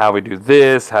 how we do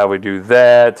this, how we do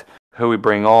that, who we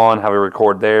bring on, how we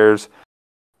record theirs,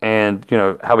 and,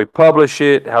 how we publish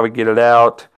it, how we get it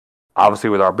out. Obviously,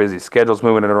 with our busy schedules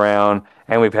moving it around,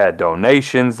 and we've had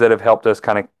donations that have helped us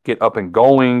kind of get up and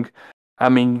going. I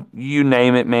mean, you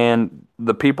name it, man.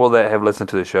 The people that have listened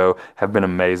to the show have been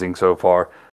amazing so far.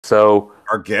 So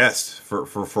our guest for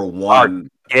one,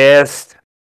 our guest.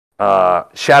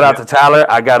 Shout out to Tyler.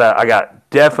 I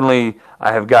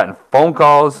have gotten phone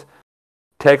calls,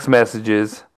 text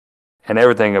messages, and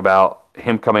everything about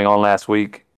him coming on last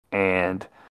week, and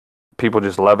people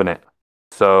just loving it.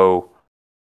 So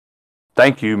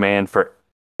thank you, man, for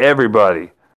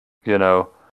everybody,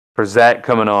 for Zach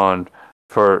coming on,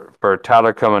 for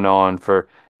Tyler coming on, for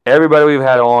everybody we've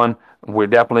had on. We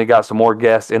definitely got some more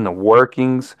guests in the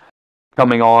workings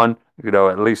coming on,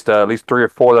 at least 3 or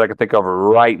 4 that I can think of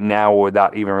right now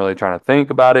without even really trying to think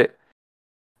about it.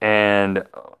 And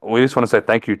we just want to say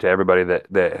thank you to everybody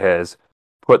that has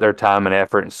put their time and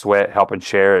effort and sweat helping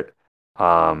share it.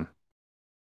 I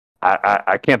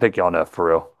can't thank y'all enough, for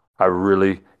real. I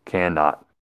really cannot.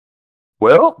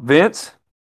 Well, Vince,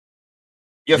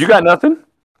 yes, you got nothing?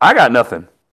 I got nothing.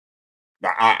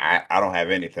 I don't have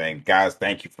anything. Guys,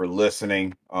 thank you for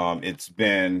listening. It's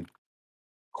been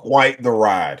quite the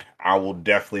ride. I will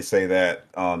definitely say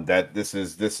that that this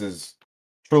is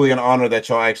truly an honor that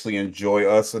y'all actually enjoy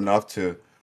us enough to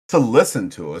listen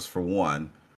to us, for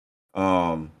one.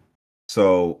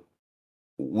 So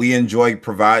we enjoy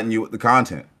providing you with the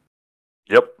content.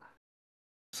 Yep.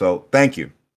 So thank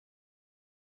you.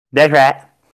 That's right.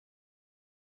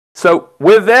 So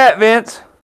with that, Vince,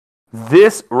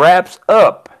 this wraps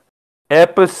up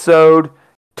episode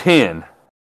 10.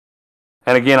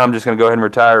 And again, I'm just going to go ahead and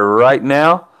retire right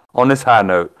now on this high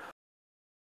note.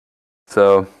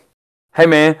 So, hey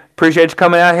man, appreciate you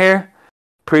coming out here.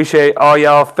 Appreciate all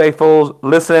y'all faithfuls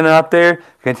listening out there.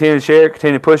 Continue to share it,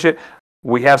 continue to push it.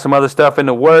 We have some other stuff in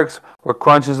the works. We're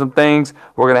crunching some things.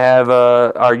 We're going to have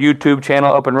our YouTube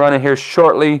channel up and running here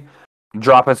shortly.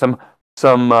 Dropping some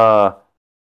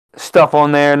stuff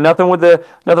on there. Nothing with the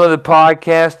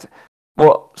podcast.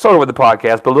 Well, sort of with the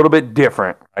podcast, but a little bit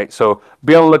different, right? So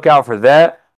be on the lookout for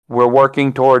that. We're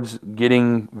working towards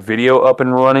getting video up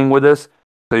and running with us,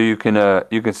 so you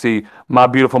can see my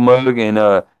beautiful mug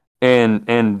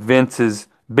and Vince's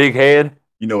big head.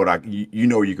 You know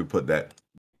where you could put that.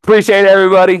 Appreciate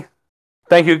everybody.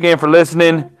 Thank you again for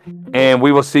listening, and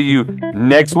we will see you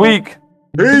next week.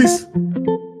 Peace.